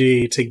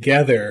Ryuji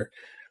together,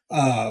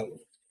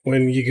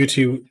 when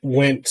Yaguchi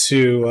went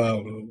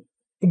to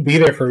be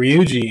there for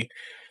Ryuji,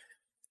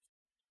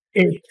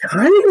 it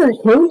kind of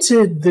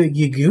hinted that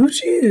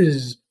Yaguchi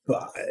is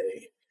bi.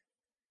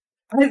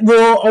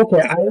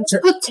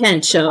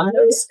 Potential.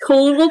 There's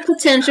total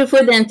potential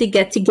for them to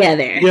get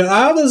together. Yeah,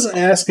 I was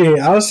straight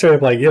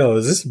up like, yo,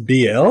 is this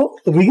BL? Are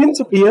we getting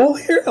to BL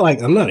here?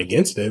 Like, I'm not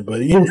against it, but,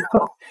 you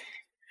know,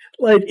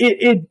 like,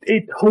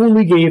 it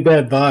totally gave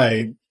that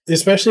vibe,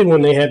 especially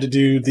when they had to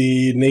do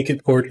the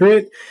naked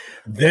portrait.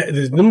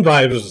 The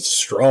vibe was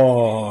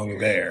strong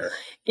there.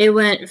 It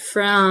went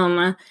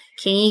from,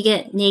 can you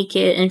get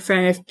naked in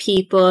front of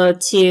people,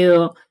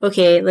 to,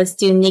 okay, let's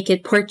do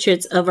naked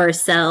portraits of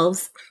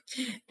ourselves.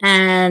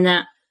 And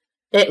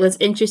it was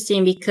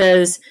interesting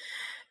because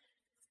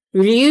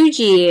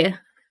Ryuji,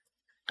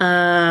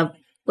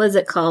 what's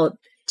it called?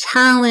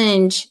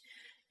 Challenge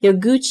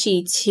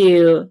Yaguchi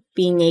to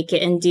be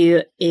naked and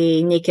do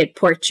a naked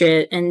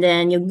portrait. And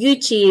then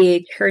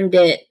Yaguchi turned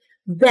it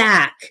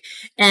back.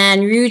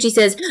 And Ryuji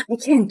says, I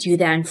can't do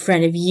that in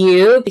front of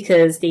you,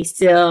 because they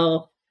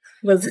still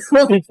was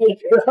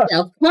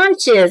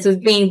self-conscious, was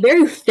being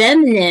very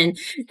feminine.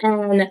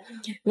 And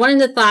one of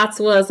the thoughts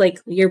was, like,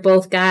 you're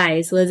both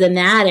guys, doesn't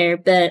matter.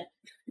 But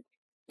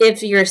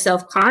if you're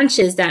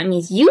self-conscious, that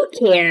means you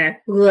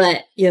care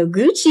what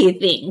Yaguchi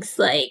thinks.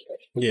 Like,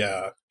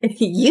 yeah.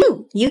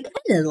 You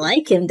kind of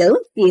like him,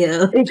 don't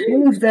you? It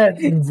gives that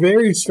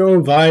very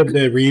strong vibe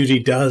that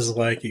Ryuji does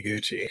like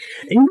Yaguchi.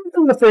 Even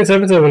from the first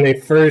episode, when they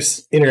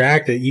first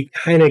interacted, you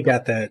kind of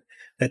got that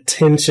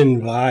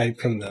tension vibe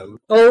from them.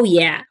 Oh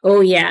yeah.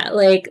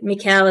 Like,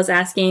 Mekel was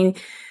asking,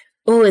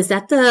 oh, is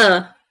that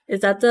the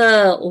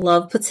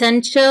love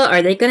potential?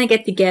 Are they gonna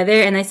get together?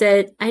 And I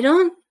said, I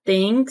don't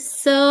think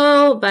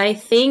so, but I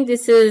think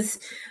this is,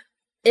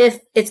 if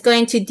it's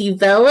going to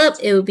develop,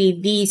 it will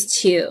be these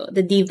two.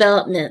 The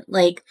development,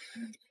 like,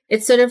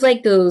 it's sort of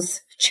like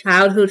those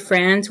childhood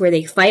friends where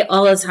they fight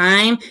all the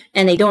time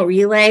and they don't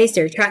realize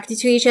they're attracted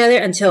to each other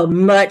until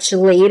much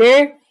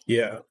later.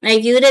 Yeah. I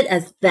viewed it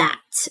as that.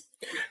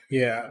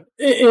 Yeah.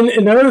 And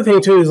another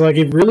thing too is, like,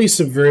 it really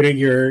subverted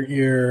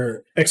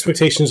your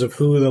expectations of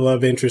who the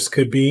love interest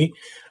could be.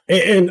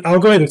 And I'll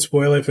go ahead and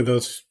spoil it for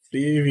those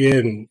if you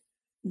hadn't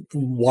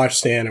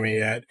watched the anime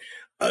yet.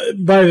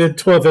 By the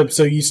 12th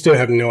episode, you still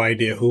have no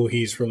idea who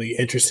he's really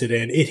interested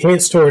in. It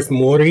hints towards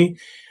Mori,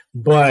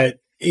 but,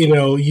 you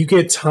know, you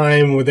get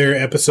time where there are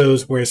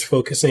episodes where it's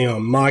focusing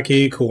on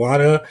Maki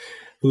Kuwata,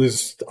 who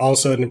is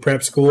also in the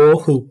prep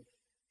school, who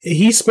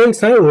he spends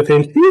time with,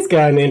 and she's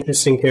got an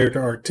interesting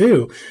character arc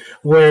too,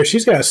 where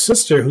she's got a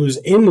sister who's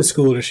in the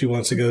school that she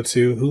wants to go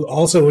to, who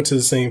also went to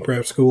the same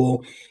prep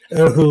school,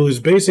 who's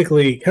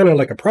basically kind of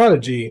like a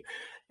prodigy,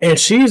 and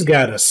she's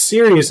got a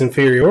serious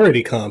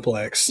inferiority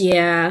complex.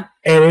 Yeah.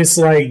 And it's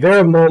like, there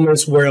are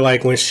moments where,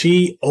 like, when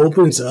she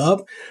opens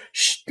up,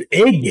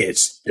 it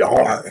gets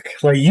dark.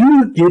 Like,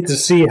 you get to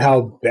see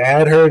how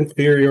bad her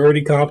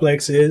inferiority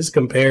complex is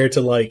compared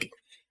to, like,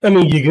 I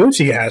mean,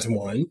 Yaguchi has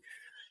one.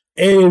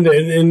 And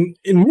in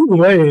many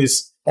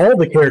ways, all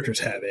the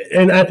characters have it.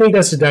 And I think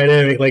that's the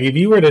dynamic. Like, if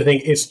you were to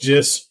think this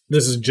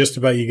is just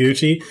about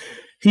Yaguchi,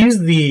 he's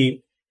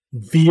the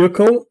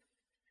vehicle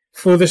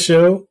for the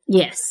show.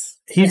 Yes.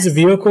 He's the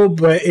vehicle,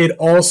 but it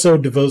also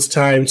devotes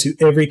time to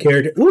every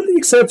character, with the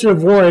exception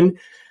of one,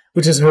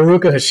 which is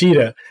Haruka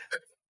Hashida.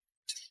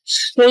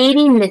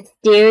 Shady,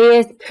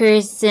 mysterious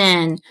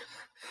person.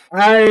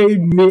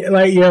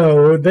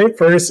 When they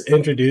first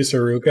introduced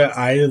Haruka,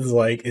 I was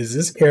like, is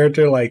this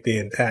character like the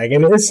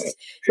antagonist?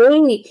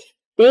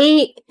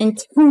 They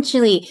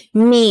intentionally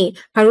made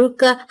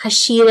Haruka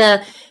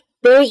Hashida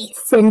very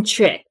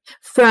eccentric,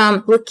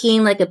 from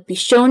looking like a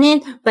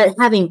Bishonen, but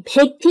having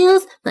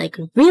pigtails. Like,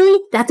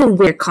 really? That's a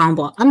weird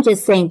combo. I'm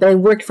just saying, but it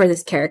worked for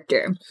this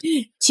character.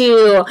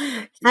 To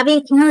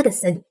having kind of like a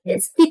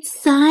sadistic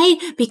side,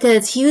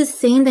 because he was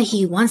saying that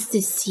he wants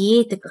to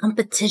see the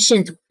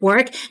competitions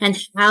work and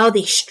how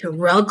they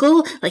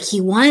struggle. Like,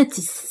 he wanted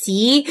to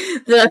see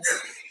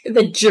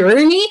the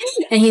journey,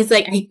 and he's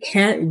like, I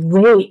can't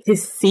wait to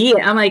see it.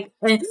 I'm like,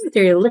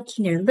 they're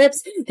licking their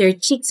lips, their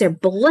cheeks are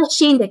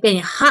blushing, they're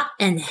getting hot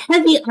and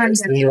heavy on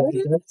their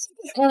lips,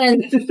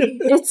 and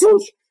it's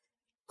like,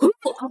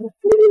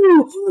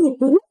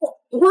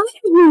 why are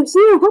you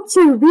here? What's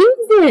your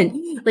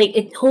reason? Like,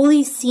 it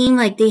totally seemed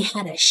like they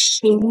had a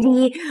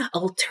shady,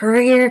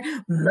 ulterior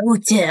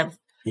motive.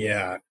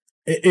 Yeah.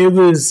 It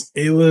was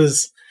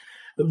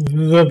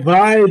the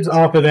vibes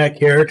off of that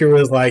character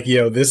was like,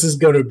 yo, this is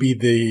going to be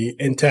the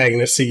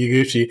antagonist to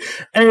Yaguchi.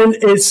 And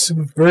it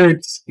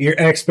subverts your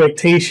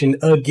expectation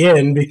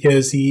again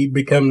because he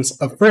becomes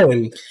a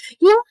friend.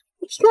 Yeah,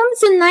 he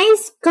becomes a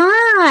nice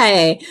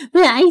guy.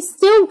 But I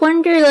still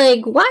wonder,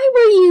 like, why were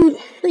you,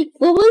 like,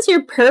 what was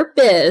your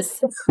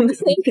purpose?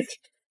 Like,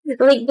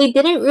 they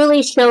didn't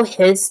really show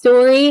his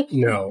story.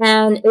 No.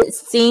 And it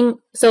seemed,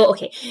 so,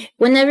 okay,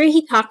 whenever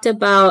he talked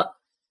about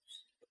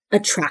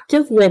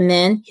attractive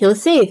women, he'll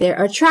say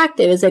they're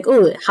attractive. It's like,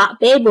 oh, hot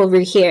babe over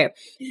here.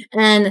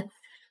 And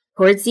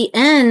towards the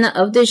end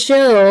of the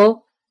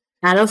show,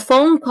 at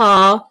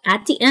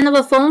the end of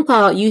a phone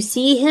call, you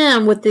see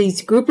him with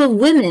this group of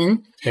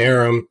women.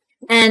 Harem.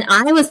 And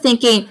I was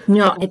thinking,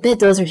 no, I bet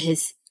those are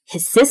his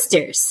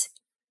sisters.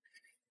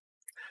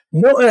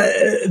 No,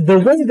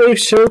 the way they've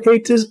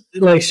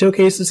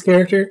showcased his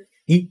character,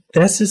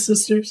 that's his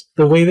sisters.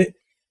 The way that,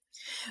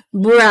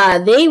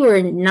 bruh, they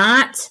were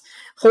not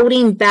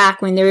holding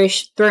back when they were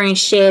throwing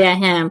shade at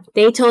him.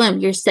 They told him,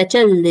 "You're such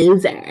a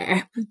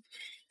loser,"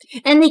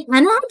 and they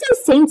kind of had the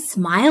same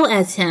smile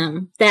as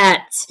him.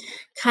 That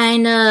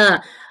kind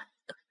of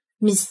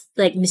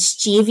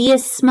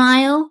mischievous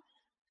smile.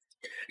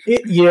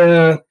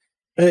 Yeah,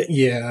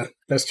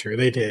 that's true.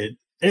 They did.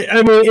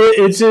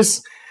 It's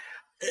just,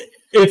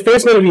 if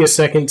there's going to be a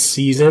second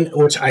season,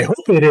 which I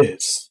hope it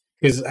is,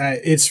 because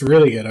it's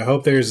really good. I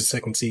hope there's a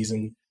second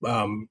season.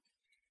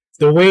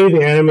 The way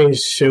the anime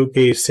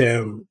showcased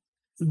him,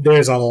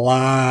 there's a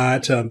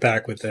lot to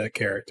unpack with that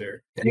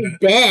character.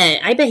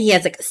 I bet he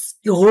has like a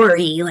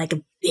story, like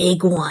a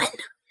big one.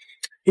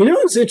 You know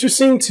what's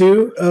interesting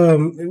too?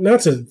 Not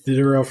to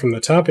derail from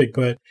the topic,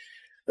 but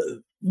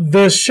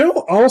the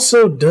show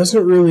also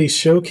doesn't really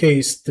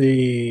showcase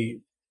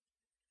the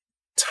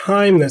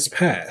time that's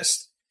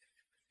passed.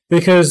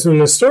 Because when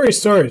the story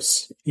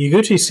starts,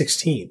 Yaguchi's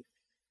 16.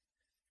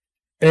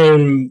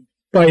 And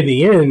by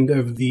the end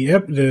of the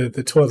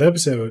 12th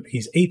episode,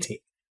 he's 18.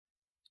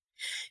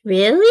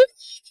 Really?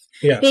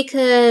 Yeah.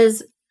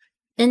 Because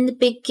in the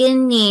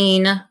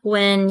beginning,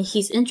 when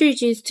he's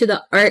introduced to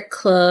the art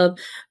club,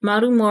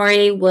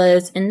 Marumori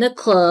was in the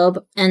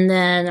club, and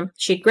then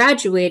she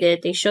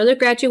graduated. They show the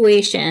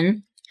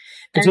graduation.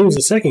 But he was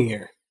the second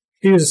year.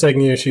 He was the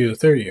second year, she was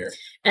the third year.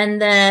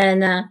 And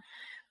then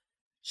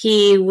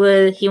he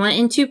went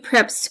into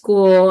prep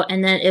school,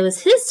 and then it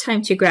was his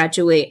time to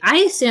graduate. I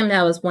assume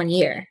that was 1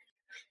 year.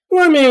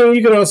 Well, I mean,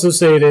 you could also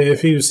say that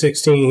if he was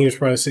 16, he was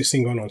probably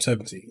 16 going on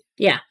 17.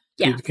 Yeah.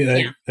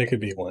 That could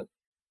be one.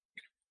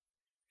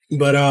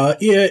 But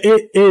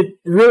it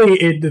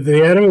really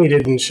the anime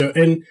didn't show,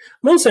 and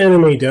most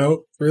anime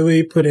don't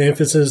really put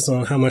emphasis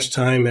on how much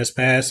time has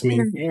passed. I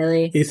mean,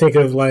 really, you think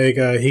of like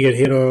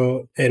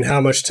Higehiro and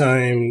how much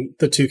time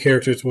the two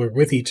characters were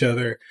with each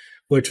other,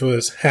 which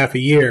was half a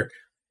year.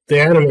 The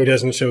anime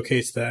doesn't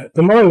showcase that.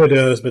 The manga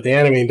does, but the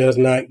anime does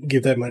not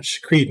give that much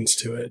credence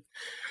to it.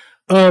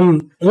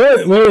 One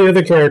of the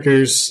other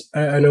characters,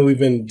 I know we've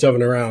been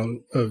jumping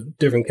around of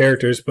different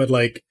characters, but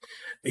like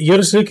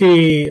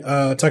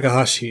Yosuke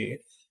Takahashi.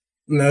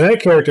 Now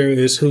that character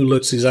is who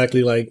looks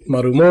exactly like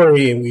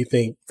Marumori, and we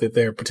think that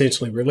they're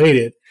potentially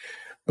related.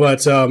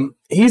 But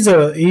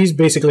he's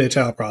basically a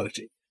child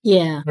prodigy.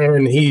 Yeah.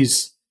 And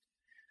he's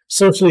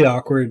socially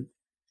awkward.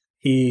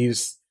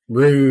 He's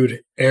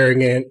rude,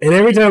 arrogant, and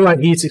every time like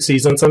he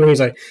succeeds on something, he's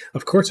like,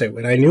 "Of course I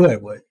would. I knew I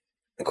would.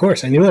 Of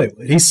course I knew I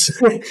would." He's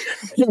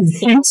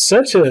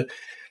such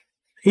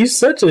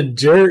a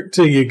jerk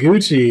to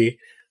Yaguchi,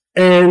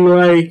 and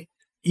like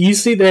you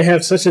see, they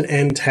have such an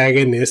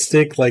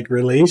antagonistic like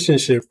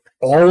relationship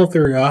all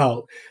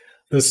throughout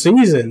the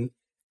season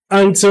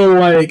until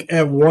like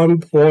at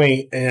one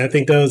point, and I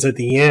think that was at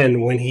the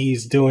end when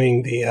he's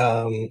doing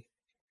the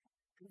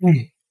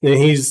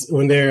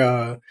when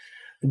they're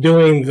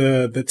doing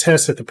the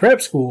test at the prep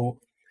school,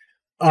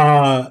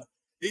 Yosuke,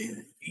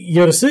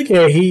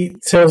 he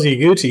tells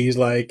Yaguchi, he's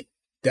like,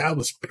 that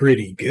was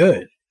pretty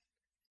good.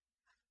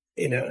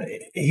 You know,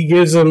 he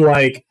gives him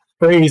like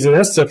praise, and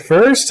that's the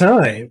first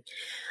time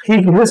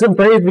he gives him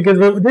praise, because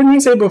didn't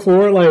he say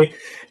before, like,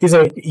 he's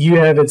like, you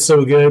have it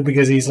so good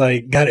because he's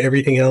like got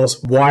everything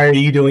else. Why are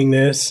you doing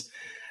this?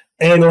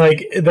 And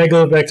like that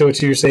goes back to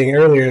what you were saying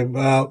earlier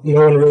about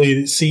no one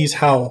really sees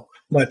how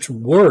much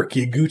work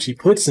Yaguchi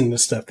puts in the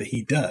stuff that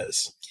he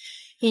does.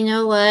 You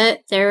know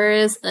what? There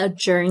is a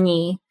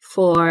journey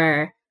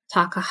for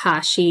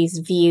Takahashi's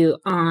view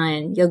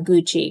on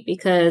Yaguchi,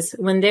 because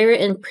when they were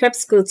in prep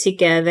school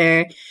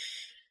together,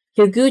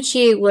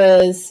 Yaguchi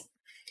was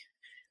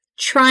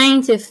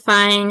trying to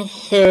find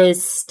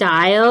his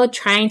style,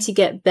 trying to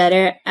get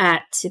better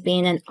at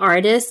being an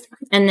artist.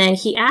 And then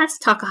he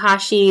asked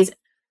Takahashi's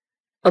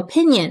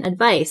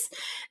advice.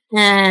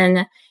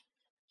 And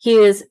he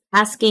was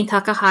asking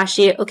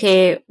Takahashi,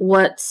 okay,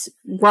 what's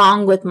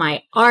wrong with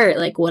my art?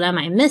 Like, what am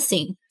I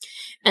missing?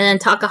 And then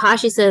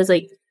Takahashi says,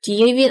 like, do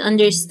you even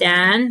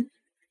understand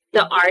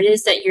the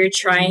artist that you're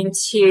trying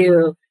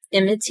to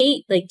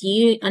imitate? Like, do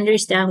you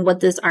understand what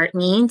this art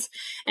means?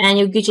 And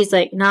Yoguchi's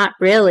like, not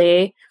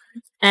really.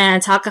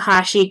 And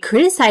Takahashi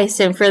criticized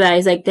him for that.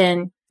 He's like,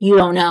 then you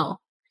don't know.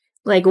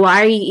 Like,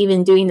 why are you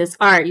even doing this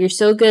art? You're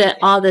so good at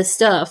all this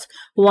stuff.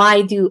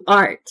 Why do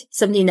art?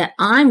 Something that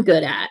I'm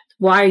good at.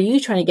 Why are you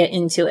trying to get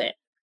into it?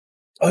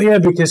 Oh, yeah,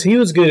 because he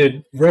was good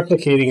at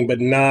replicating, but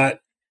not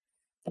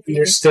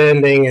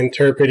understanding,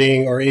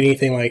 interpreting, or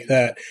anything like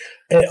that.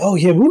 And, oh,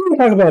 yeah, we didn't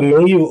talk about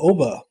Mayu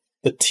Oba,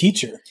 the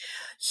teacher.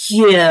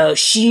 Yo,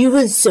 she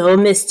was so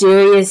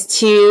mysterious,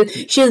 too.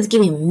 She was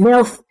giving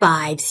MILF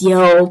vibes,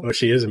 yo. Oh,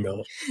 she is a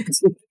MILF.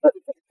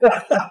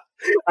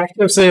 I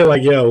kept saying,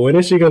 like, yo, when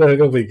is she going to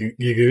hook up with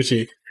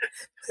Yaguchi?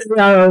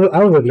 I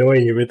was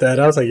annoying you with that.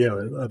 I was like, yo,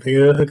 I think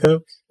it'll hook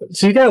up.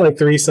 She got like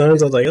 3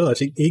 sons. I was like, oh,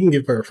 he can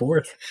give her a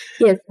 4th.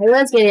 Yes, I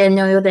was getting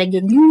annoyed with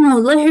that. No,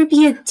 let her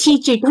be a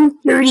teacher. Don't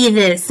dirty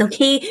this,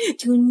 okay?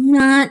 Do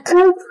not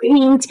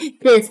paint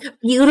this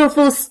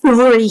beautiful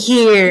story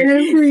here.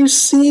 Every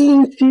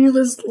scene, she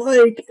was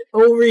like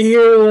over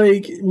here,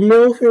 like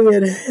milking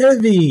it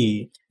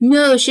heavy.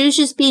 No, she was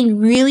just being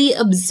really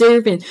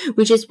observant,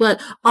 which is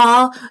what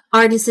all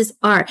artists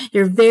are.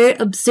 They're very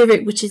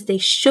observant, which is they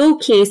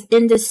showcase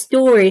in the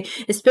story,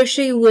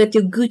 especially with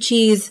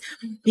Yoguchi's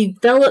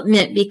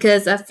development,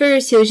 because at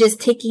first he was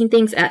just taking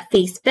things at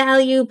face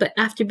value, but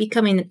after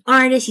becoming an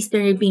artist, he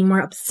started being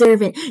more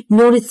observant,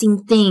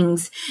 noticing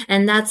things,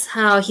 and that's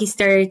how he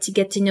started to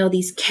get to know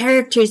these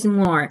characters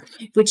more,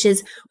 which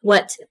is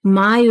what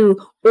Mayu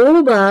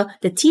Oba,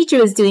 the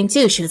teacher, was doing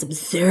too. She was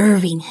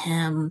observing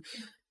him.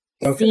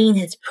 Okay. Seeing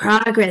his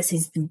progress,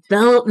 his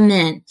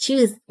development. She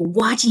was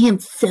watching him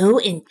so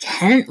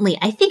intently.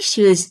 I think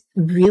she was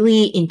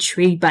really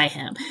intrigued by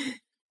him.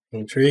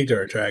 Intrigued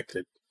or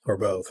attracted? Or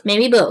both?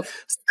 Maybe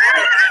both.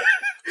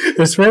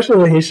 Especially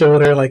when he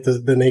showed her like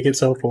the naked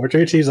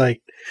self-portrait. She's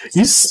like,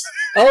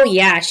 oh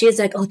yeah. She was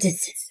like,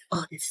 this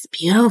is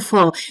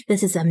beautiful.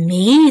 This is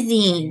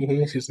amazing.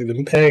 Mm-hmm. She's like,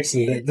 the pecs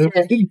and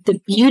the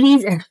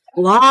beauties and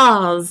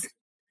flaws.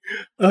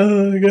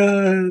 Oh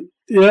God.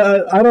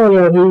 Yeah, I don't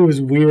know who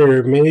was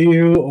weirder,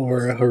 Mayu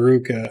or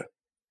Haruka.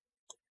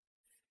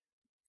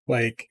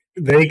 Like,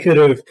 they could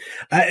have...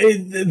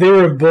 they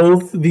were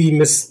both the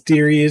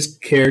mysterious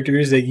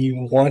characters that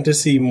you want to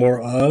see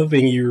more of,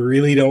 and you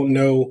really don't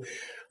know,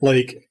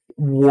 like,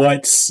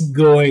 what's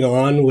going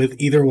on with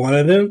either one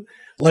of them.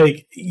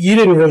 Like, you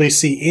didn't really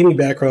see any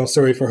background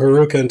story for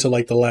Haruka until,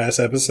 like, the last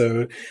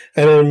episode.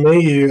 And then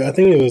Mayu, I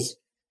think it was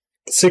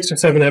 6 or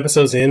 7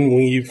 episodes in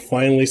when you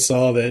finally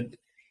saw that...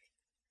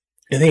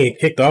 I think it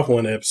kicked off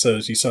one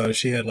episode. You saw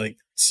she had like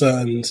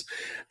sons,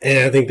 and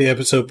I think the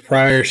episode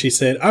prior she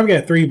said, "I've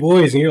got 3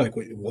 boys," and you're like,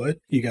 "Wait, what?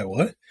 You got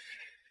what?"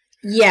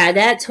 Yeah,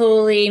 that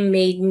totally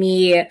made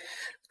me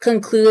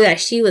conclude that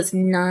she was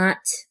not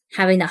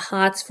having the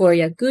hots for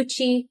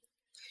Yaguchi.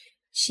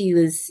 She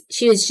was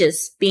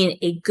just being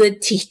a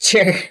good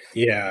teacher.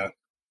 Yeah,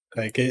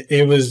 like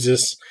it was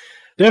just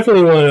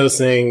definitely one of those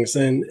things,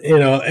 and you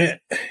know,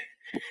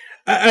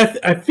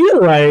 I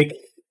feel like,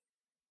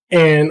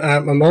 and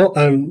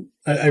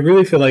I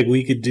really feel like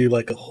we could do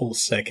like a whole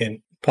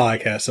second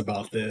podcast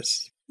about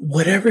this.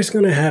 Whatever's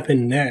going to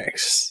happen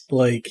next,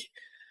 like,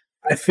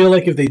 I feel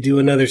like if they do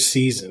another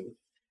season,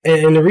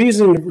 and the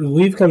reason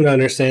we've come to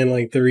understand,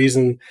 like, the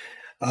reason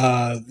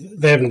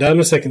they haven't done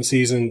a second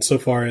season so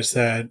far is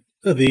that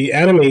the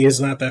anime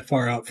is not that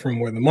far out from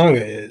where the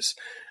manga is.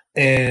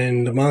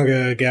 And the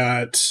manga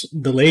got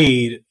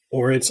delayed,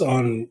 or it's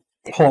on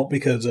halt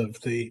because of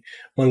the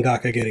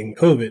mangaka getting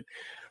COVID.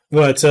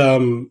 But,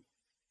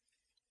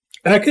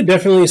 I could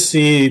definitely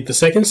see the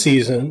second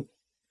season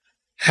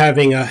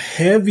having a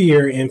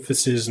heavier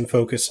emphasis and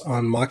focus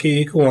on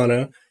Maki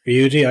Ikuhana,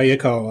 Ryuji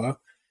Ayakawa,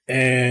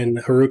 and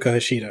Haruka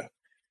Hashida.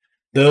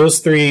 Those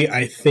 3,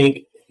 I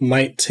think,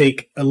 might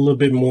take a little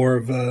bit more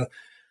of a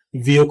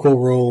vehicle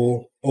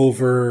role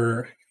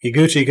over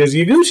Yaguchi, because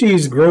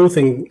Yaguchi's growth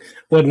and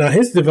whatnot,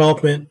 his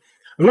development,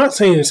 I'm not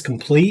saying it's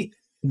complete,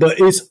 but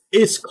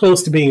it's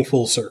close to being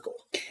full circle.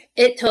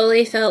 It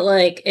totally felt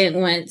like it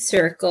went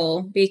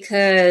circle,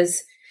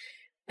 because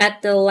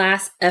at the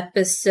last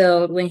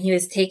episode, when he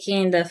was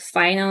taking the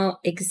final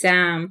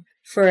exam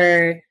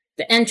for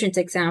the entrance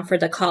exam for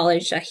the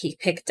college that he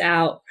picked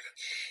out,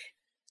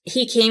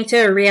 he came to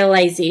a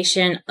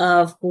realization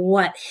of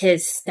what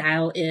his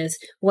style is,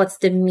 what's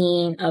the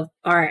meaning of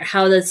art,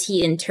 how does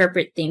he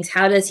interpret things,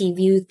 how does he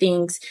view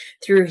things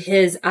through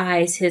his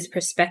eyes, his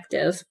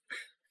perspective.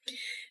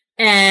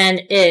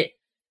 And it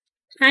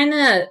kind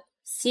of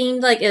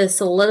seemed like it was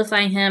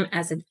solidifying him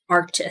as an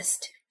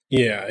artist.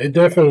 Yeah, it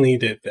definitely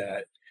did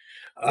that.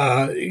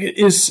 I'm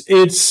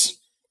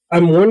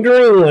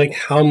wondering, like,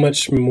 how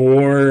much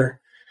more,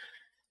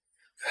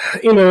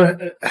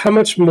 how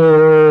much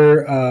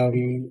more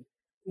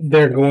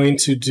they're going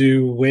to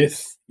do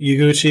with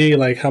Yaguchi,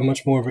 like how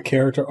much more of a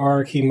character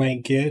arc he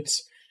might get.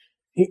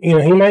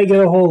 He might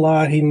get a whole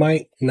lot, he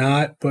might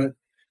not, but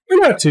we're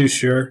not too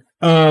sure.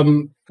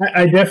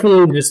 I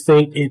definitely just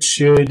think it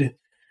should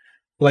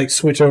like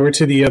switch over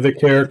to the other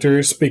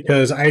characters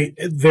because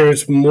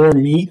there's more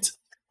meat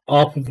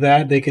off of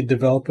that they could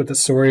develop with the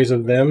stories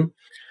of them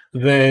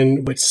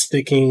than with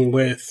sticking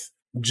with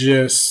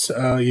just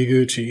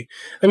Yaguchi.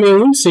 I mean,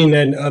 we've seen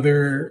that in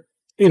other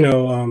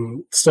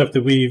stuff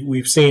that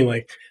we've seen.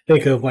 Like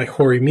think of like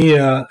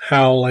Horimiya,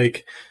 how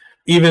like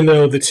even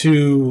though the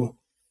two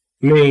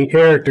main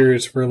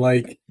characters were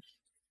like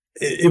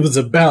it was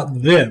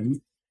about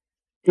them,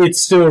 it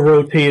still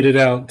rotated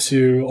out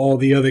to all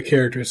the other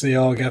characters. They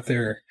all got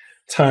their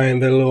time,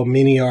 their little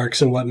mini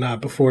arcs and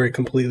whatnot before it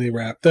completely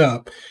wrapped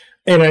up.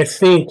 And I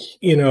think,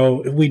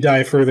 if we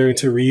dive further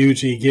into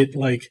Ryuji,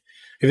 if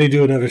they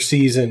do another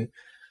season,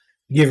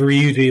 give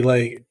Ryuji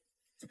like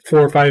 4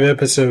 or 5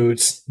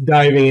 episodes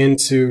diving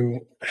into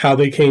how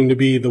they came to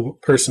be the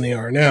person they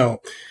are now.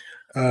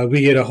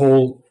 We get a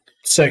whole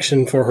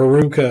section for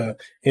Haruka,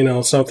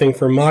 something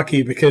for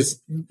Maki,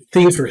 because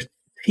things were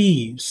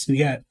teased. We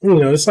got,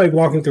 it's like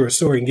walking through a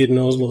store and getting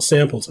those little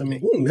samples. I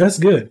mean, that's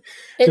good.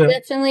 It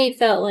definitely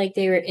felt like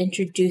they were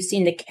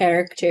introducing the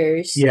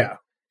characters. Yeah.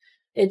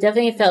 It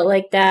definitely felt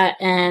like that.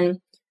 And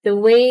the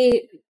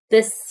way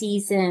this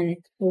season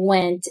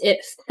went,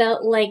 it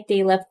felt like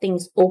they left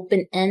things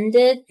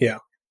open-ended. Yeah.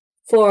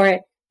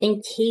 For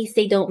in case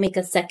they don't make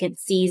a second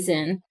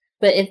season.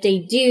 But if they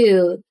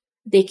do,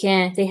 they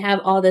have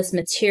all this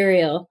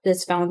material,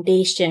 this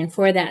foundation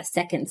for that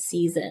second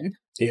season.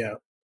 Yeah.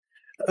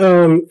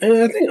 And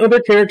I think other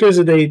characters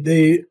that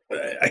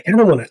I kind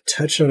of want to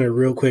touch on it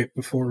real quick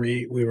before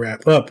we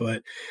wrap up,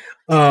 but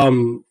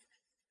 2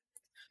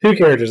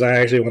 characters I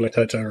actually want to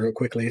touch on real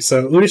quickly.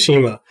 So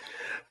Urashima,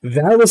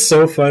 that was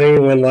so funny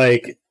when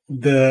like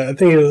I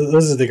think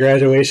this is the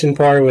graduation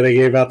part where they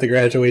gave out the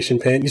graduation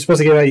pin. You're supposed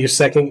to give out your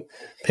second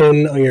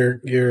pin on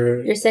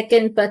your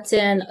second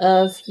button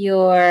of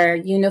your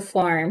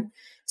uniform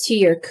to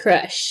your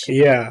crush.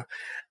 Yeah.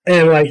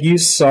 And like you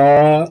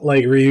saw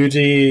like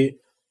Ryuji,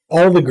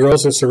 all the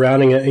girls are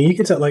surrounding it, and you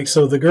can tell like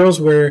so the girls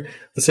wear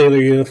the sailor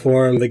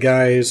uniform, the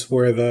guys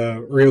wear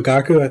the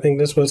Ryogaku, I think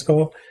that's what it's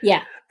called.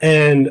 Yeah.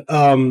 And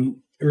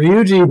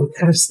Ryuji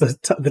has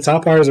the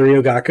top part is a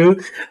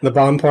Ryogaku, the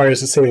bottom part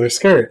is a sailor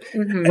skirt.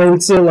 Mm-hmm.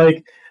 And so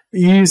like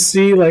you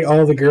see like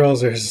all the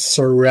girls are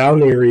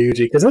surrounding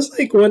Ryuji because that's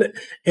like what it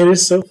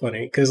is so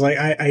funny because like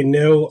I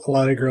know a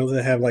lot of girls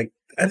that have like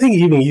I think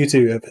even you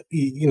two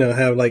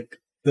have like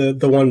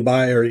the one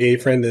bi or gay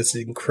friend that's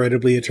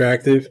incredibly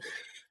attractive,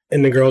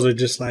 and the girls are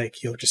just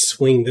like, yo, just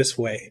swing this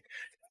way.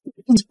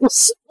 It's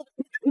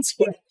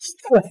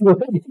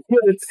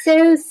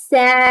so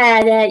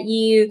sad that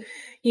you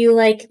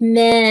like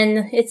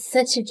men. It's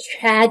such a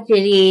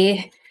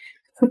tragedy.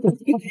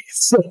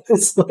 So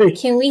it's like,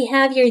 can we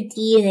have your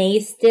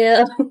DNA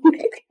still?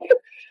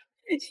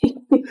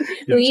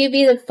 Will you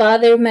be the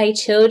father of my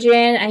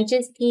children? I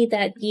just need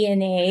that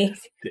DNA.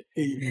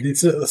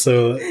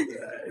 So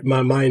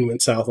my mind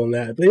went south on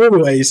that. But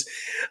anyways,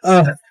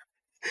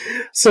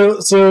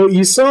 so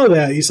you saw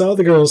that. You saw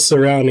the girls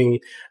surrounding,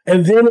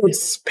 and then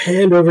it's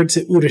panned over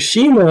to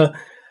Urashima,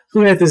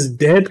 who had this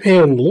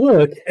deadpan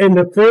look, and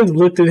the friends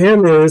looked at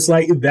him, and it's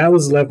like that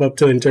was left up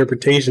to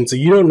interpretation. So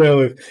you don't know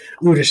if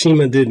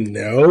Urashima didn't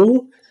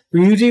know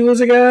Ryuji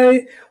was a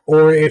guy,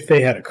 or if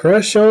they had a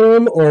crush on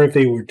him, or if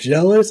they were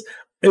jealous.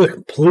 It was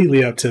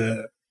completely up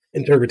to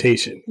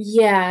interpretation.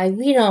 Yeah,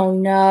 we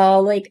don't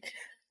know. Like,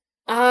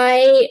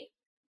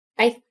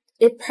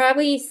 it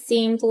probably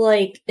seemed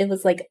like it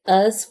was like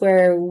us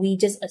where we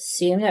just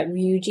assumed that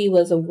Ryuji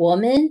was a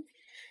woman.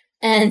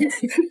 And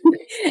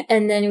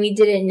and then we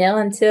didn't know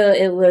until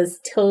it was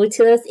told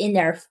to us in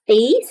our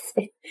face.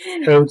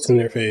 Toads in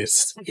their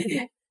face.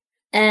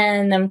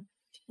 And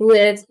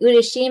with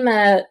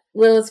Urashima,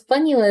 what was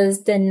funny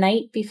was the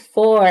night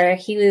before,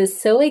 he was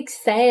so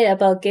excited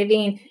about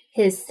giving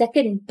his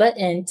second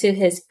button to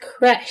his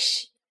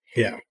crush.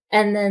 Yeah.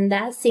 And then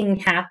that scene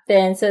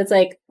happened. So it's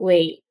like,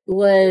 wait,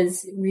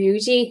 was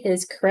Ryuji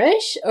his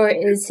crush? Or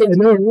is his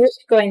crush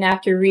going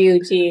after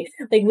Ryuji?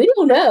 Like, we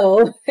don't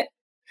know.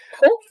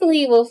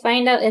 Hopefully we'll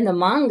find out in the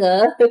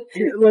manga.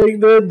 Like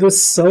the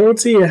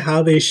subtlety of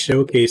how they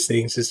showcase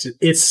things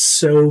it's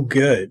so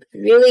good.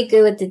 Really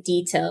good with the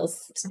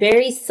details. It's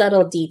very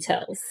subtle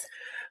details.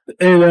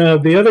 And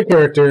the other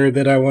character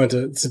that I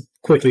wanted to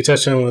quickly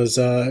touch on was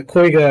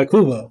Koiga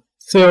Kubo.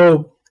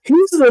 So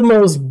he's the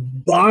most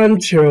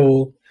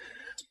bancho,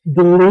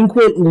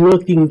 delinquent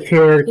looking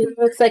character. He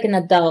looks like an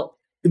adult.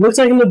 It looks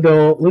like an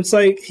adult. Looks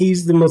like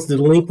he's the most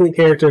delinquent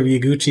character of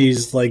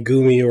Yaguchi's like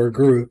Gumi or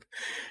group.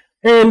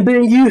 And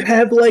then you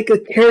have like a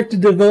character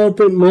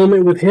development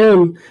moment with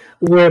him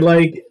where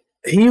like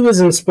he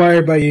was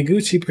inspired by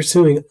Yaguchi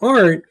pursuing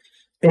art,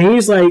 and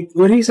he's like,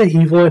 what did he say?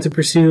 He wanted to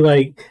pursue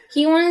like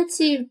he wanted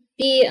to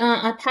be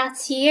a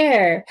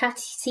patissier.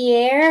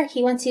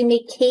 He wanted to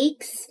make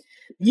cakes.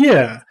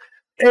 Yeah,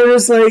 and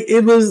it's like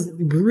it was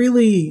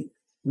really,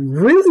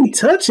 really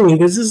touching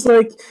because it's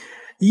like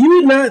you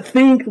would not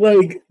think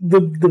like the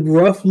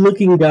rough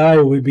looking guy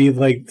would be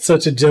like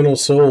such a gentle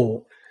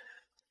soul.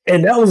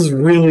 And that was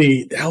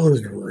really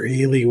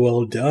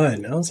well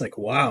done. I was like,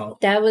 wow.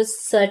 That was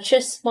such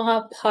a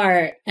small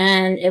part,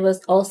 and it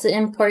was also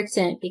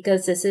important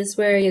because this is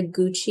where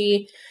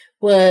Yaguchi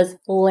was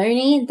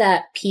learning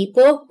that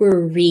people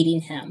were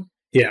reading him.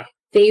 Yeah.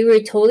 They were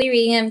totally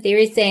reading him. They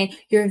were saying,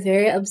 you're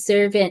very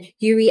observant.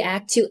 You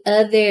react to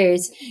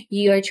others.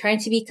 You are trying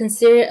to be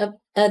considerate of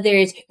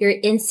others. You're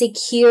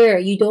insecure.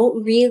 You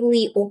don't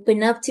really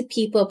open up to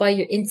people about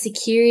your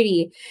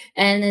insecurity.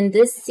 And in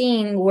this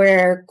scene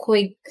where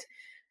Koi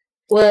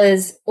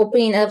was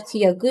opening up to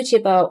Yaguchi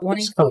about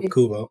wanting to...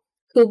 Kubo.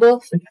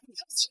 Kubo?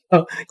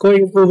 Koi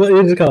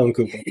Kubo, just call him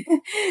Kubo.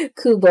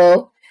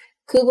 Kubo.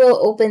 Kubo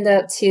opened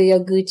up to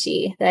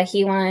Yaguchi that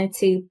he wanted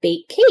to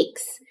bake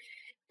cakes.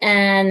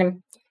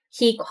 And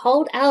he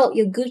called out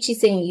Yaguchi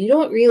saying, you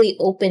don't really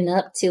open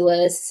up to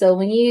us. So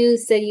when you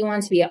said you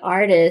wanted to be an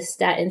artist,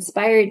 that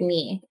inspired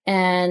me.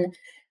 And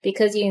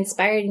because you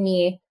inspired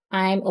me,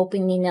 I'm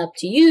opening up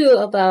to you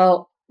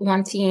about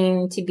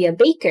wanting to be a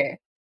baker.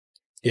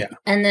 Yeah.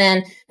 And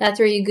then that's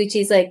where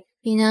Yaguchi's like,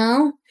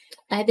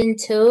 I've been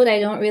told I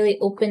don't really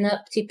open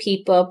up to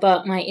people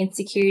about my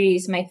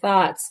insecurities, my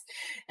thoughts.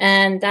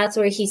 And that's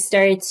where he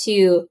started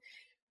to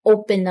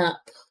open up,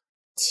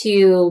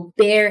 to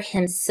bear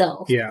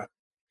himself. Yeah.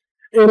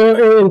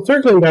 And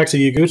circling back to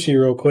Yaguchi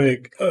real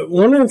quick,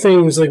 one of the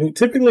things, like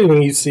typically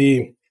when you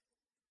see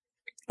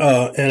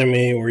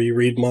anime or you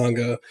read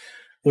manga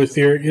with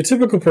your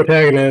typical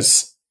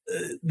protagonists,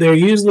 they're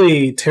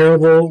usually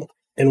terrible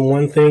in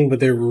one thing,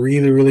 but they're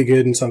really, really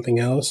good in something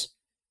else.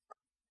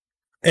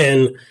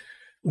 And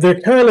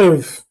they're kind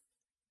of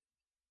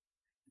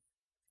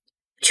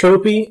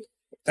tropey,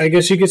 I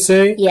guess you could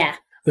say. Yeah.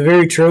 They're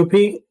very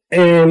tropey.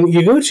 And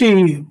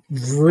Yaguchi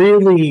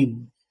really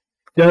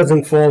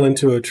doesn't fall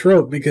into a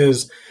trope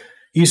because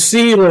you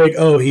see like,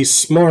 oh, he's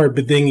smart,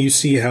 but then you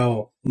see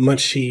how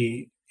much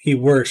he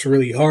works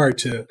really hard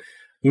to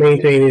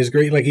maintain his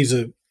grade. Like he's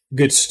a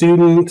good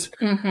student.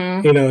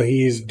 Mm-hmm.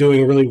 He's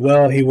doing really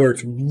well. He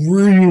worked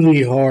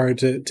really hard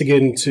to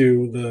get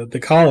into the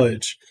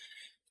college.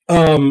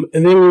 And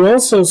then we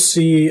also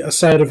see a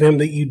side of him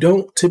that you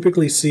don't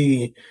typically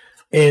see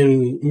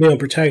in male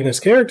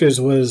protagonist characters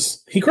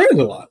was he cries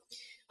a lot.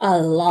 A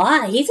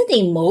lot. He's an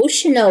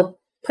emotional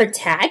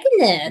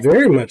protagonist.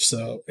 Very much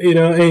so.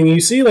 And you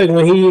see like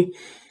when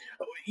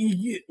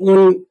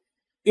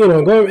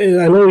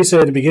I know he said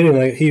at the beginning,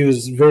 like he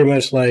was very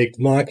much like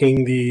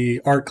mocking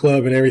the art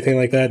club and everything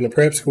like that in the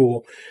prep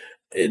school.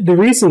 The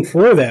reason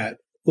for that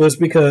was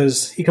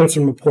because he comes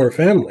from a poor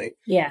family.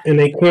 Yeah. And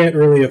they can't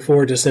really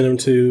afford to send him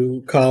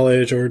to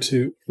college or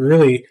to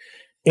really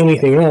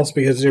anything else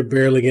because they're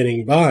barely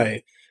getting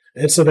by.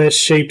 And so that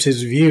shaped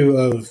his view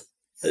of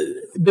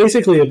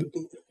basically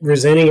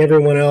resenting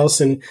everyone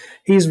else. And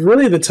he's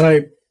really the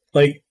type,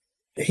 like,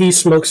 he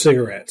smokes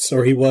cigarettes,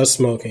 or he was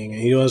smoking,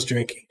 and he was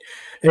drinking.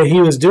 And he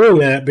was doing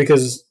that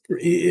because,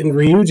 and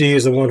Ryuji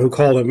is the one who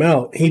called him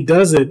out, he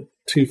does it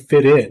to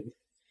fit in.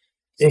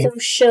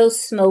 Social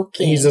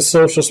smoking. He's a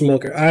social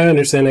smoker. I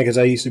understand that because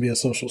I used to be a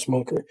social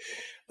smoker.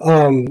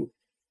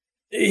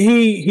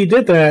 He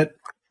did that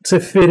to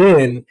fit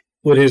in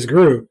with his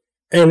group.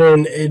 And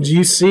then as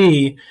you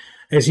see,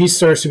 as he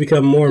starts to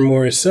become more and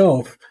more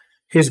himself,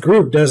 his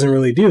group doesn't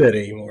really do that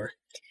anymore.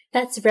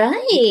 That's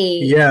right.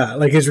 Yeah,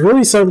 like it's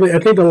really something. I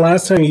think the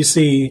last time you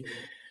see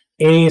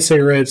any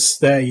cigarettes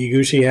that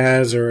Yaguchi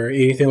has or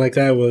anything like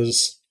that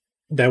was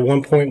that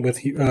one point with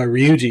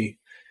Ryuji.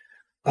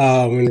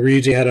 When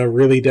Ryuji had a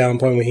really down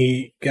point when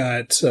he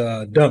got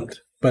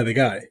dumped by the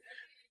guy.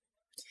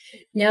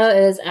 No,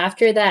 it was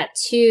after that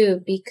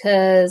too,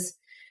 because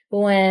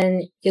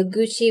when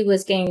Yaguchi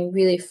was getting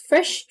really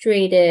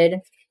frustrated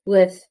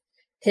with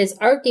his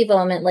art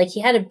development, like he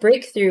had a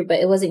breakthrough, but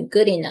it wasn't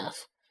good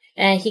enough.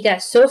 And he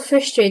got so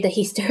frustrated that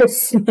he started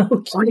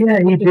smoking. Oh, yeah,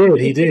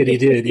 he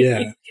did,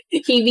 yeah.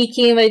 He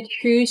became a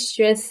true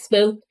stress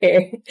smoker.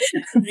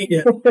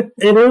 Yeah.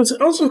 And it was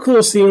also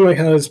cool seeing like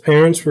how his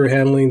parents were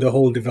handling the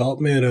whole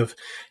development of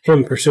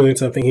him pursuing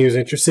something he was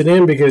interested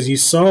in, because you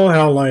saw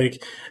how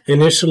like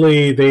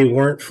initially they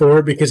weren't for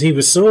it because he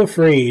was so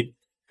afraid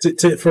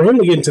for him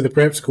to get into the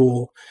prep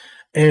school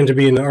and to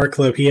be in the art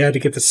club, he had to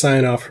get the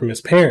sign off from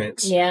his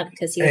parents. Yeah,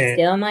 because he was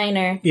still a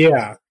minor.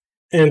 Yeah.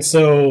 And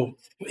so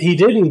he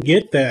didn't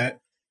get that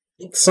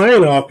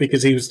sign off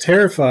because he was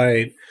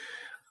terrified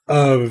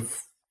of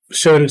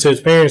showing it to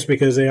his parents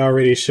because they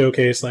already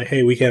showcased like,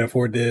 hey, we can't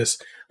afford this,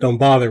 don't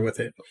bother with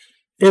it.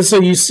 And so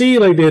you see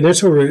like the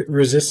initial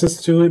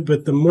resistance to it,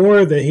 but the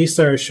more that he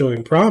started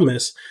showing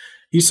promise,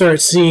 you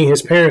start seeing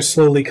his parents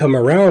slowly come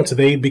around to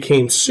they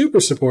became super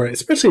supportive,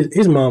 especially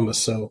his mom was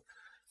so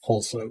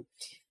wholesome.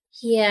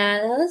 Yeah,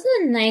 that was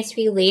a nice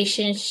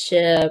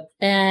relationship.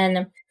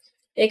 And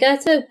it got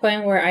to a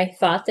point where I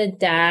thought the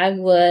dad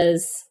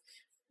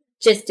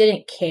just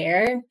didn't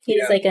care. He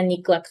was like a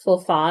neglectful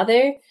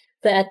father.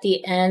 But at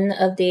the end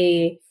of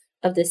the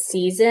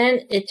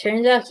season, it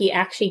turns out he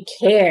actually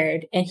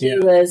cared, and he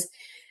was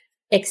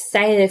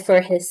excited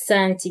for his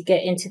son to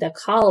get into the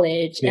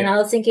college. And I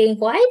was thinking,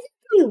 why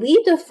did they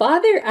leave the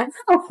father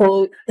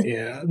out?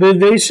 Yeah,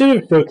 they should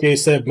have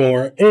showcased that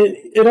more.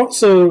 It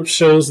also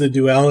shows the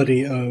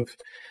duality of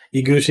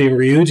Yaguchi and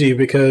Ryuji,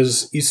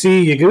 because you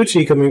see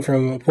Yaguchi coming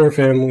from a poor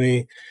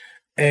family,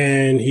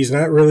 and he's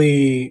not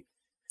really.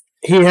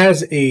 He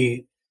has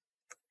a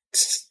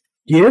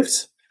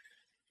gift,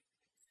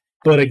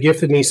 but a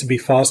gift that needs to be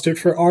fostered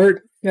for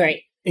art.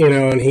 Right.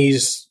 And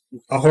he's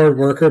a hard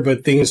worker,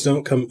 but things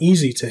don't come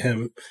easy to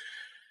him.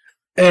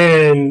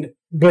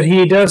 But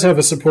he does have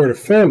a supportive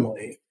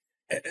family.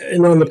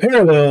 And on the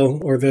parallel,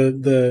 or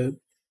the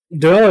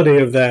duality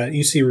of that,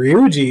 you see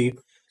Ryuji,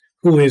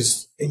 who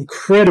is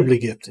incredibly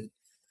gifted.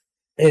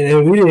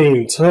 And we didn't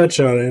even touch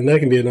on it, and that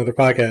can be another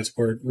podcast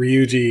where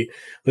Ryuji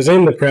was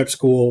in the prep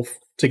school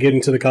to get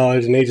into the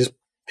college, and they just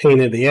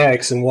painted the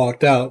X and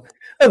walked out.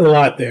 There's a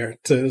lot there.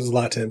 There's a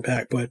lot to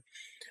unpack, but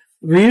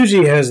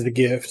Ryuji has the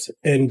gift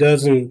and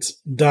doesn't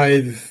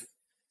dive.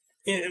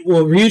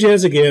 Well, Ryuji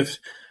has a gift,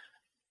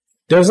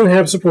 doesn't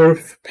have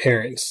supportive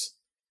parents,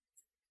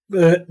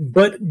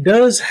 but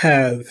does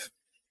have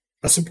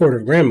a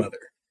supportive grandmother.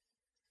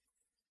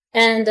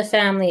 And the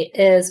family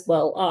is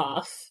well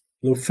off.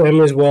 The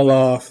family's well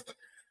off,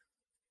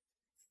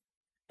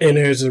 and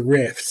there's a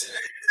rift.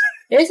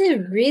 There's a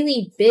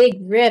really big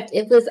rift.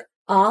 It was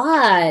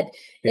odd.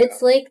 Yeah.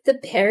 It's like the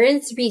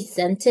parents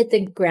resented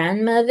the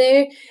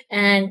grandmother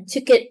and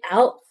took it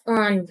out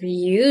on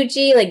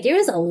Ryuji. Like, there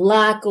was a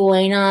lot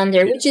going on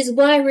there, which is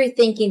why we're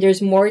thinking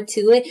there's more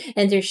to it,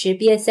 and there should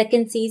be a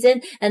second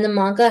season, and the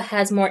manga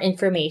has more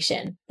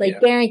information.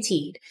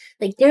 Guaranteed.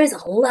 Like, there's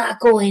a lot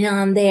going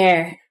on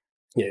there.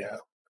 Yeah.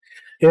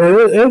 Yeah,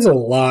 there's a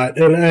lot.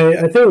 And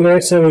I think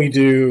next time we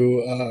do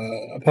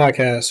a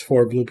podcast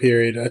for Blue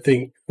Period, I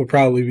think we'll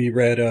probably be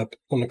read up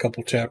on a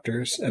couple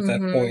chapters at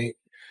that point.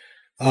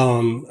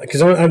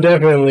 Because I'm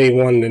definitely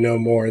wanting to know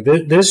more.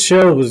 This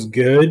show was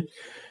good.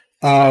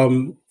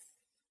 Again,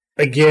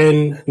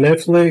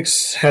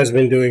 Netflix has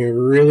been doing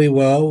really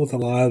well with a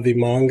lot of the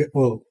manga,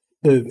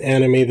 the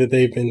anime that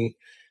they've been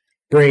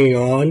bringing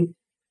on.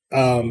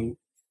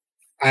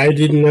 I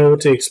didn't know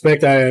what to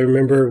expect. I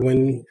remember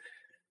when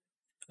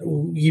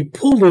you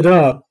pulled it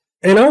up,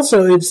 and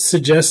also it's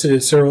suggested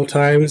it several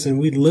times, and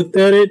we looked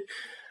at it,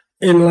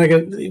 and like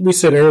we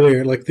said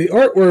earlier, like the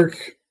artwork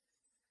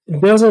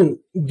doesn't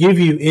give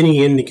you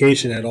any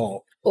indication at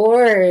all.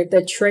 Or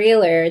the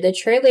trailer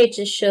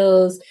just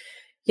shows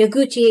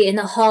Yaguchi in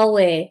the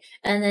hallway,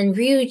 and then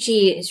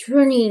Ryuji is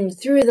running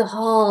through the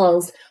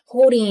halls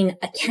holding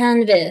a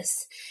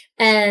canvas,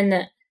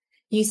 and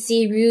you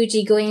see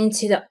Ryuji going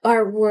into the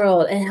art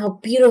world and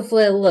how beautiful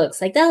it looks.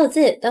 Like, that was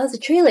it. That was the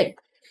trailer.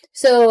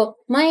 So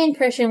my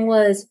impression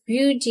was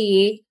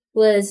Ryuji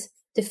was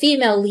the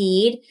female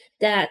lead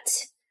that,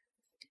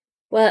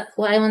 what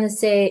I want to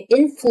say,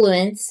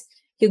 influenced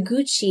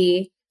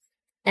Yaguchi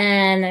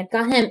and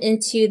got him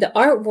into the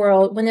art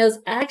world, when it was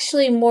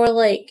actually more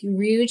like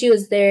Ryuji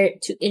was there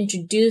to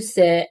introduce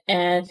it,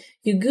 and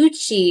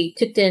Yaguchi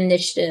took the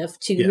initiative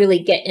to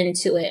really get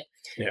into it.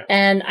 Yeah.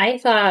 And I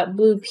thought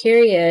Blue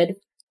Period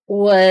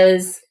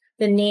was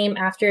the name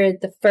after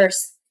the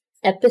first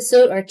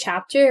episode or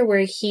chapter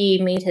where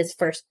he made his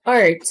first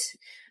art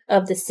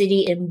of the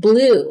city in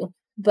blue,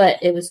 but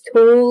it was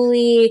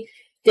totally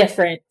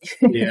different.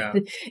 Yeah.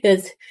 It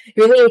was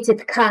related to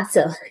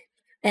Picasso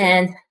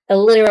and a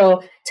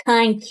literal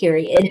time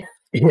period.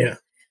 Yeah.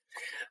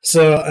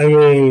 So, I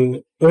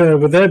mean,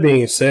 with that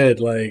being said,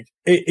 like,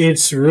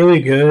 it's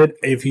really good.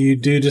 If you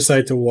do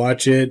decide to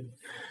watch it,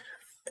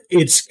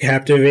 it's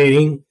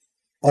captivating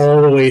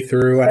all the way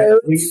through.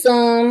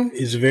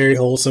 It's very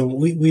wholesome.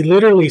 We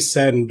literally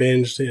sat and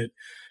binged it,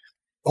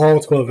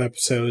 all 12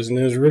 episodes, and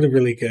it was really,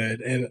 really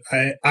good. And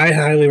I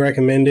highly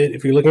recommend it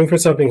if you're looking for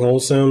something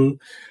wholesome,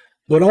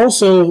 but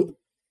also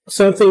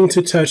something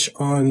to touch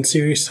on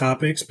serious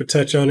topics, but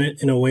touch on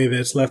it in a way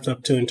that's left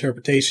up to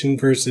interpretation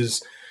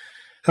versus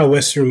how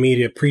Western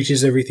media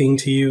preaches everything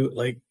to you.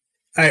 Like,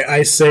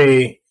 I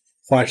say,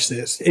 watch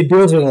this. It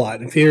deals with a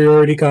lot.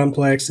 Inferiority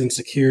complex,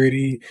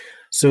 insecurity,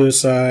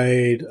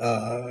 suicide,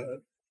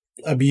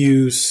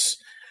 abuse,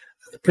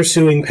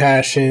 pursuing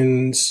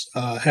passions,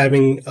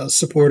 having a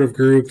supportive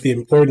group, the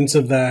importance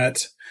of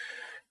that.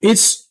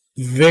 It's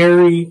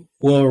very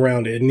well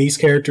rounded, and these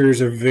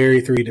characters are very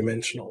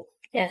three-dimensional.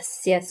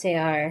 Yes, they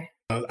are.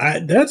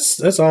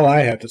 That's all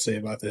I have to say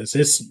about this.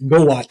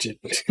 Go watch it.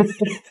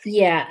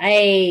 Yeah,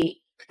 I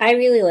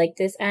really like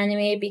this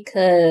anime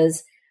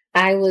because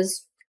I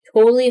was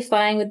totally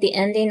fine with the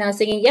ending. I was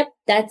thinking, yep,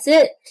 that's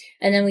it.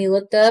 And then we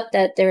looked up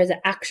that there was an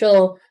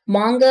actual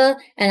manga,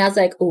 and I was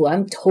like, oh,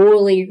 I'm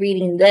totally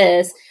reading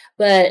this.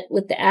 But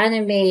with the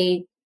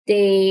anime,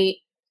 they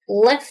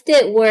left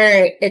it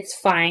where it's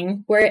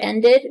fine, where it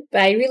ended.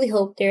 But I really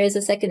hope there is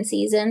a second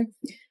season.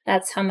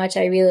 That's how much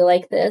I really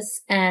like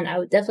this. And I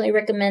would definitely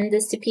recommend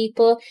it to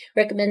people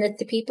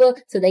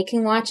so they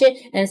can watch it.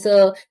 And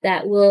so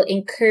that will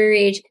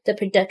encourage the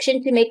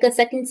production to make a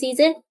second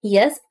season.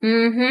 Yes.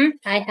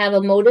 I have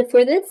a motive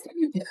for this.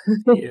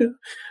 Yeah.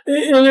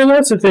 And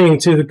that's the thing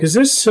too, because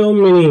there's so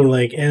many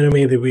like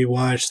anime that we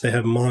watch that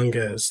have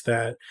mangas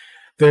that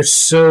they're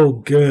so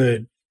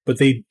good, but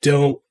they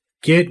don't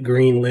get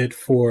greenlit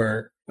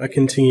for a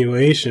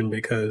continuation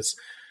because,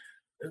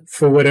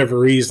 for whatever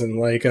reason,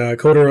 like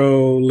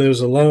Kotaro Lives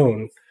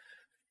Alone,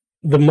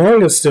 the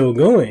manga's still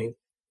going.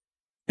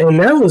 And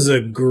that was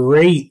a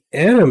great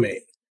anime.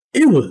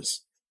 It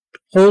was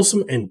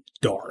wholesome and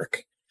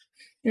dark.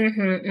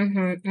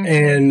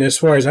 And as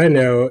far as I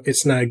know,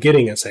 it's not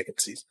getting a second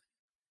season.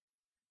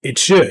 It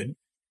should.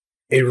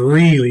 It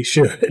really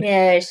should.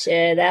 Yeah, it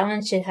should. That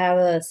one should have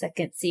a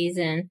second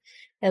season.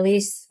 At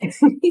least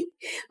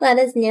let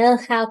us know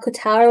how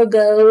Kotaro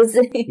goes.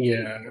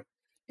 Yeah.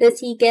 Does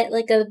he get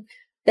like a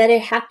better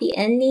happy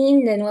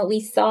ending than what we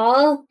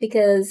saw?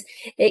 Because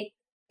it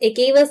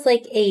gave us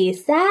like a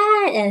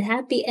sad and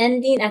happy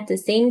ending at the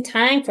same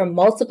time for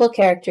multiple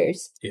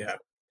characters. Yeah.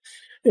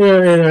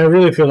 Yeah, and I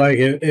really feel like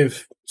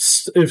if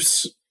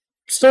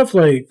stuff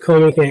like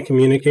Komi can't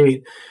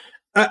communicate,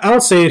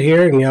 I'll say it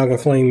here, and y'all can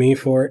flame me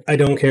for it. I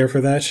don't care for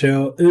that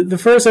show. The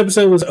first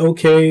episode was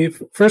okay.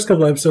 First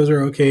couple episodes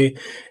were okay.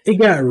 It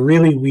got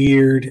really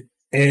weird,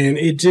 and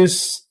it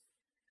just...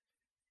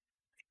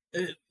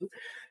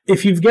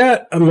 If you've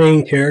got a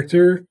main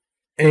character,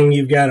 and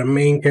you've got a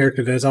main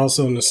character that's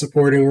also in the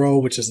supporting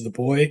role, which is the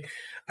boy,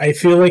 I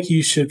feel like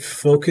you should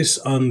focus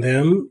on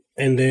them,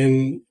 and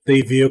then they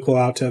vehicle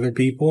out to other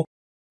people.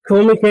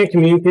 Komi can't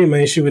communicate. My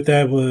issue with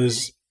that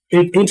was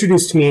it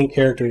introduced main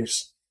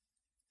characters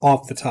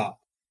off the top,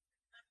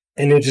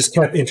 and it just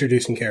kept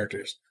introducing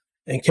characters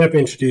and kept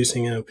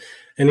introducing them,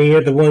 and then you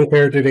had the one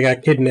character that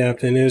got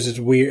kidnapped, and it was just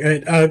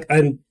weird.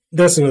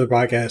 That's another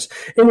podcast.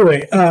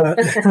 Anyway,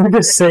 I'm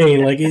just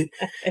saying, like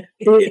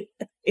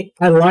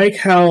I like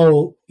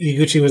how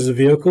Iguchi was the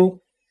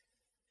vehicle,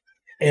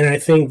 and I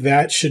think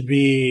that should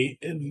be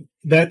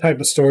that type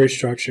of story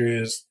structure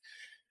is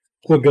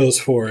what goes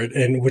forward,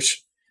 and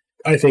which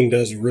I think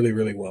does really,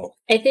 really well.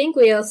 I think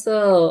we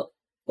also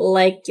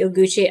like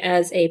Yoguchi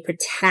as a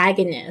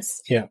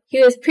protagonist. Yeah.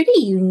 He was pretty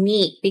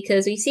unique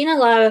because we've seen a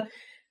lot of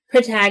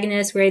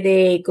protagonists where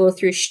they go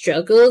through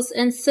struggles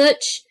and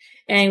such,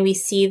 and we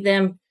see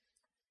them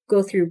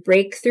go through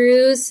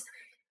breakthroughs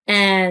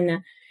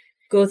and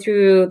go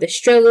through the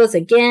struggles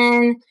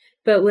again.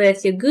 But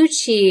with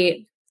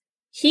Yoguchi,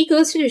 he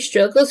goes through the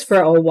struggles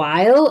for a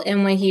while,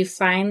 and when he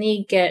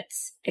finally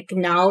gets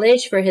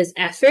acknowledged for his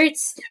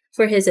efforts,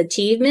 for his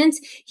achievements,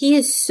 he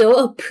is so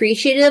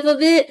appreciative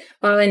of it.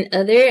 While in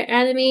other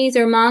animes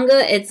or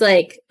manga, it's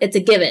like, it's a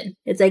given.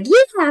 It's like,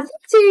 yeah,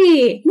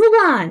 victory, move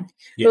on.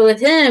 Yeah. But with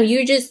him,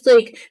 you're just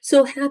like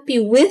so happy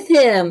with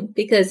him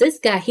because this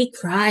guy, he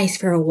cries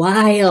for a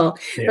while.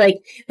 Yeah.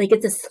 Like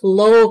it's a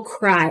slow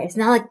cry. It's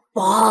not like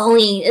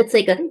bawling. It's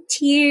like a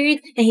tear,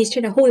 and he's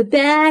trying to hold it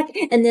back,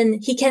 and then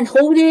he can't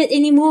hold it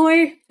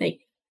anymore.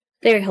 Like,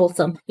 very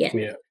wholesome. Yeah.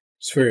 Yeah.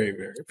 It's very,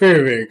 very,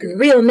 very, very good.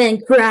 Real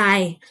men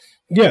cry.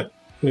 Yeah,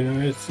 you know,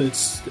 it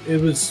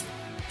was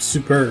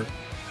superb,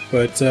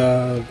 but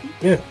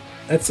yeah,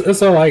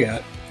 that's all I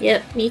got.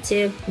 Yep, me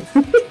too.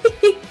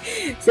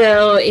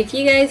 So if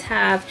you guys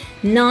have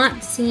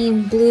not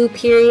seen Blue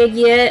Period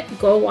yet,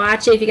 go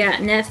watch it. If you got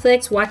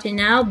Netflix, watch it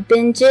now.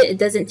 Binge it. It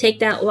doesn't take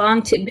that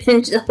long to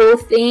binge the whole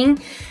thing.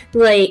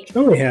 Like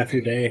only half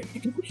your day.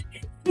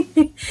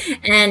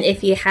 And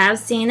if you have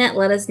seen it,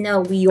 let us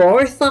know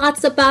your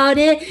thoughts about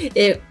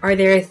it. Are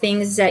there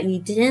things that you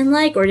didn't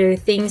like, or are there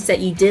things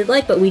that you did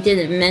like but we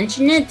didn't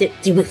mention it?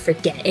 Did we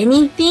forget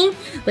anything?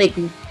 Like,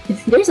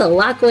 there's a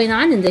lot going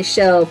on in this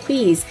show.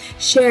 Please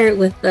share it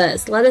with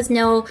us. Let us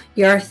know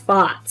your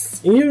thoughts.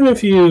 Even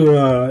if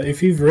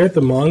you've read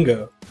the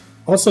manga,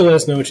 also let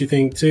us know what you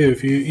think too.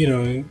 If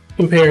you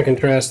compare and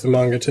contrast the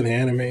manga to the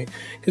anime,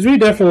 because we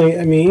definitely,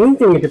 anything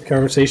to get the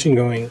conversation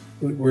going,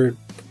 we're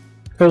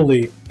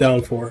totally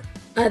down for.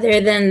 Other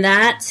than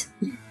that,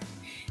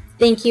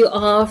 thank you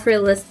all for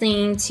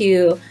listening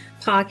to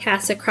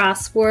Podcasts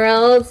Across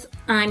Worlds.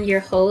 I'm your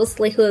host,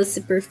 Lehua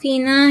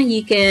Superfina.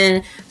 You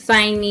can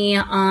find me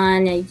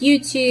on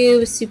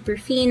YouTube,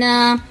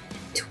 Superfina,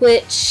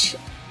 twitch.tv/Lehua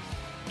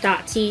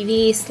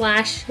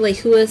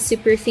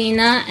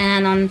Superfina,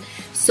 and on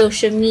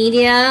social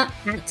media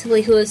at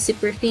Lehua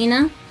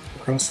Superfina.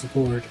 Across the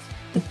board.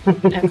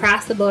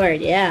 Across the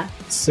board, yeah.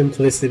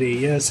 Simplicity,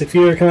 yes. If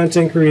you're a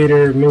content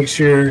creator, make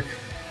sure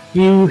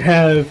you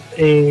have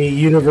a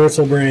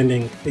universal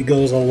branding. It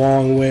goes a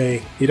long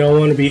way. You don't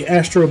want to be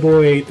Astro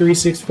Boy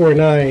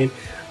 3649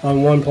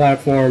 on one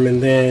platform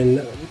and then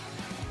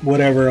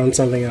whatever on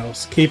something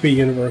else. Keep it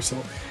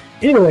universal.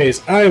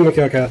 Anyways, I am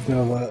Mekel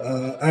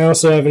Kasanova. I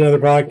also have another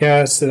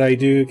podcast that I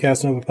do,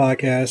 Kasanova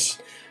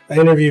Podcast. I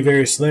interview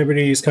various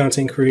celebrities,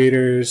 content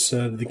creators,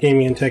 the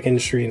gaming and tech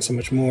industry, and so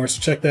much more. So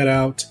check that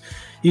out.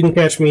 You can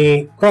catch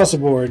me across the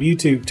board: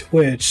 YouTube,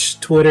 Twitch,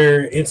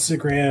 Twitter,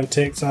 Instagram,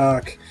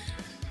 TikTok,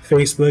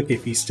 Facebook,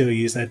 if you still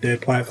use that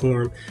dead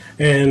platform,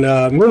 and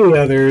many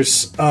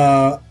others.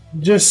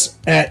 Just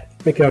at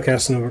Mekel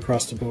Kasanova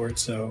across the board.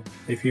 So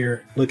if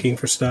you're looking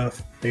for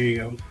stuff, there you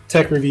go.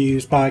 Tech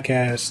reviews,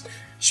 podcasts,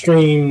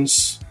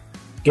 streams,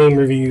 game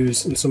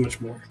reviews, and so much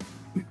more.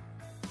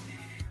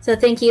 So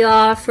thank you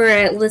all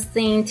for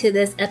listening to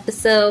this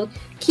episode.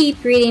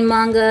 Keep reading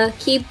manga,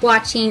 keep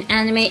watching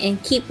anime,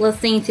 and keep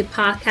listening to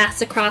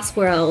podcasts across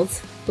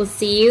worlds. We'll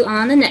see you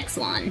on the next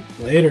one.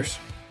 Laters.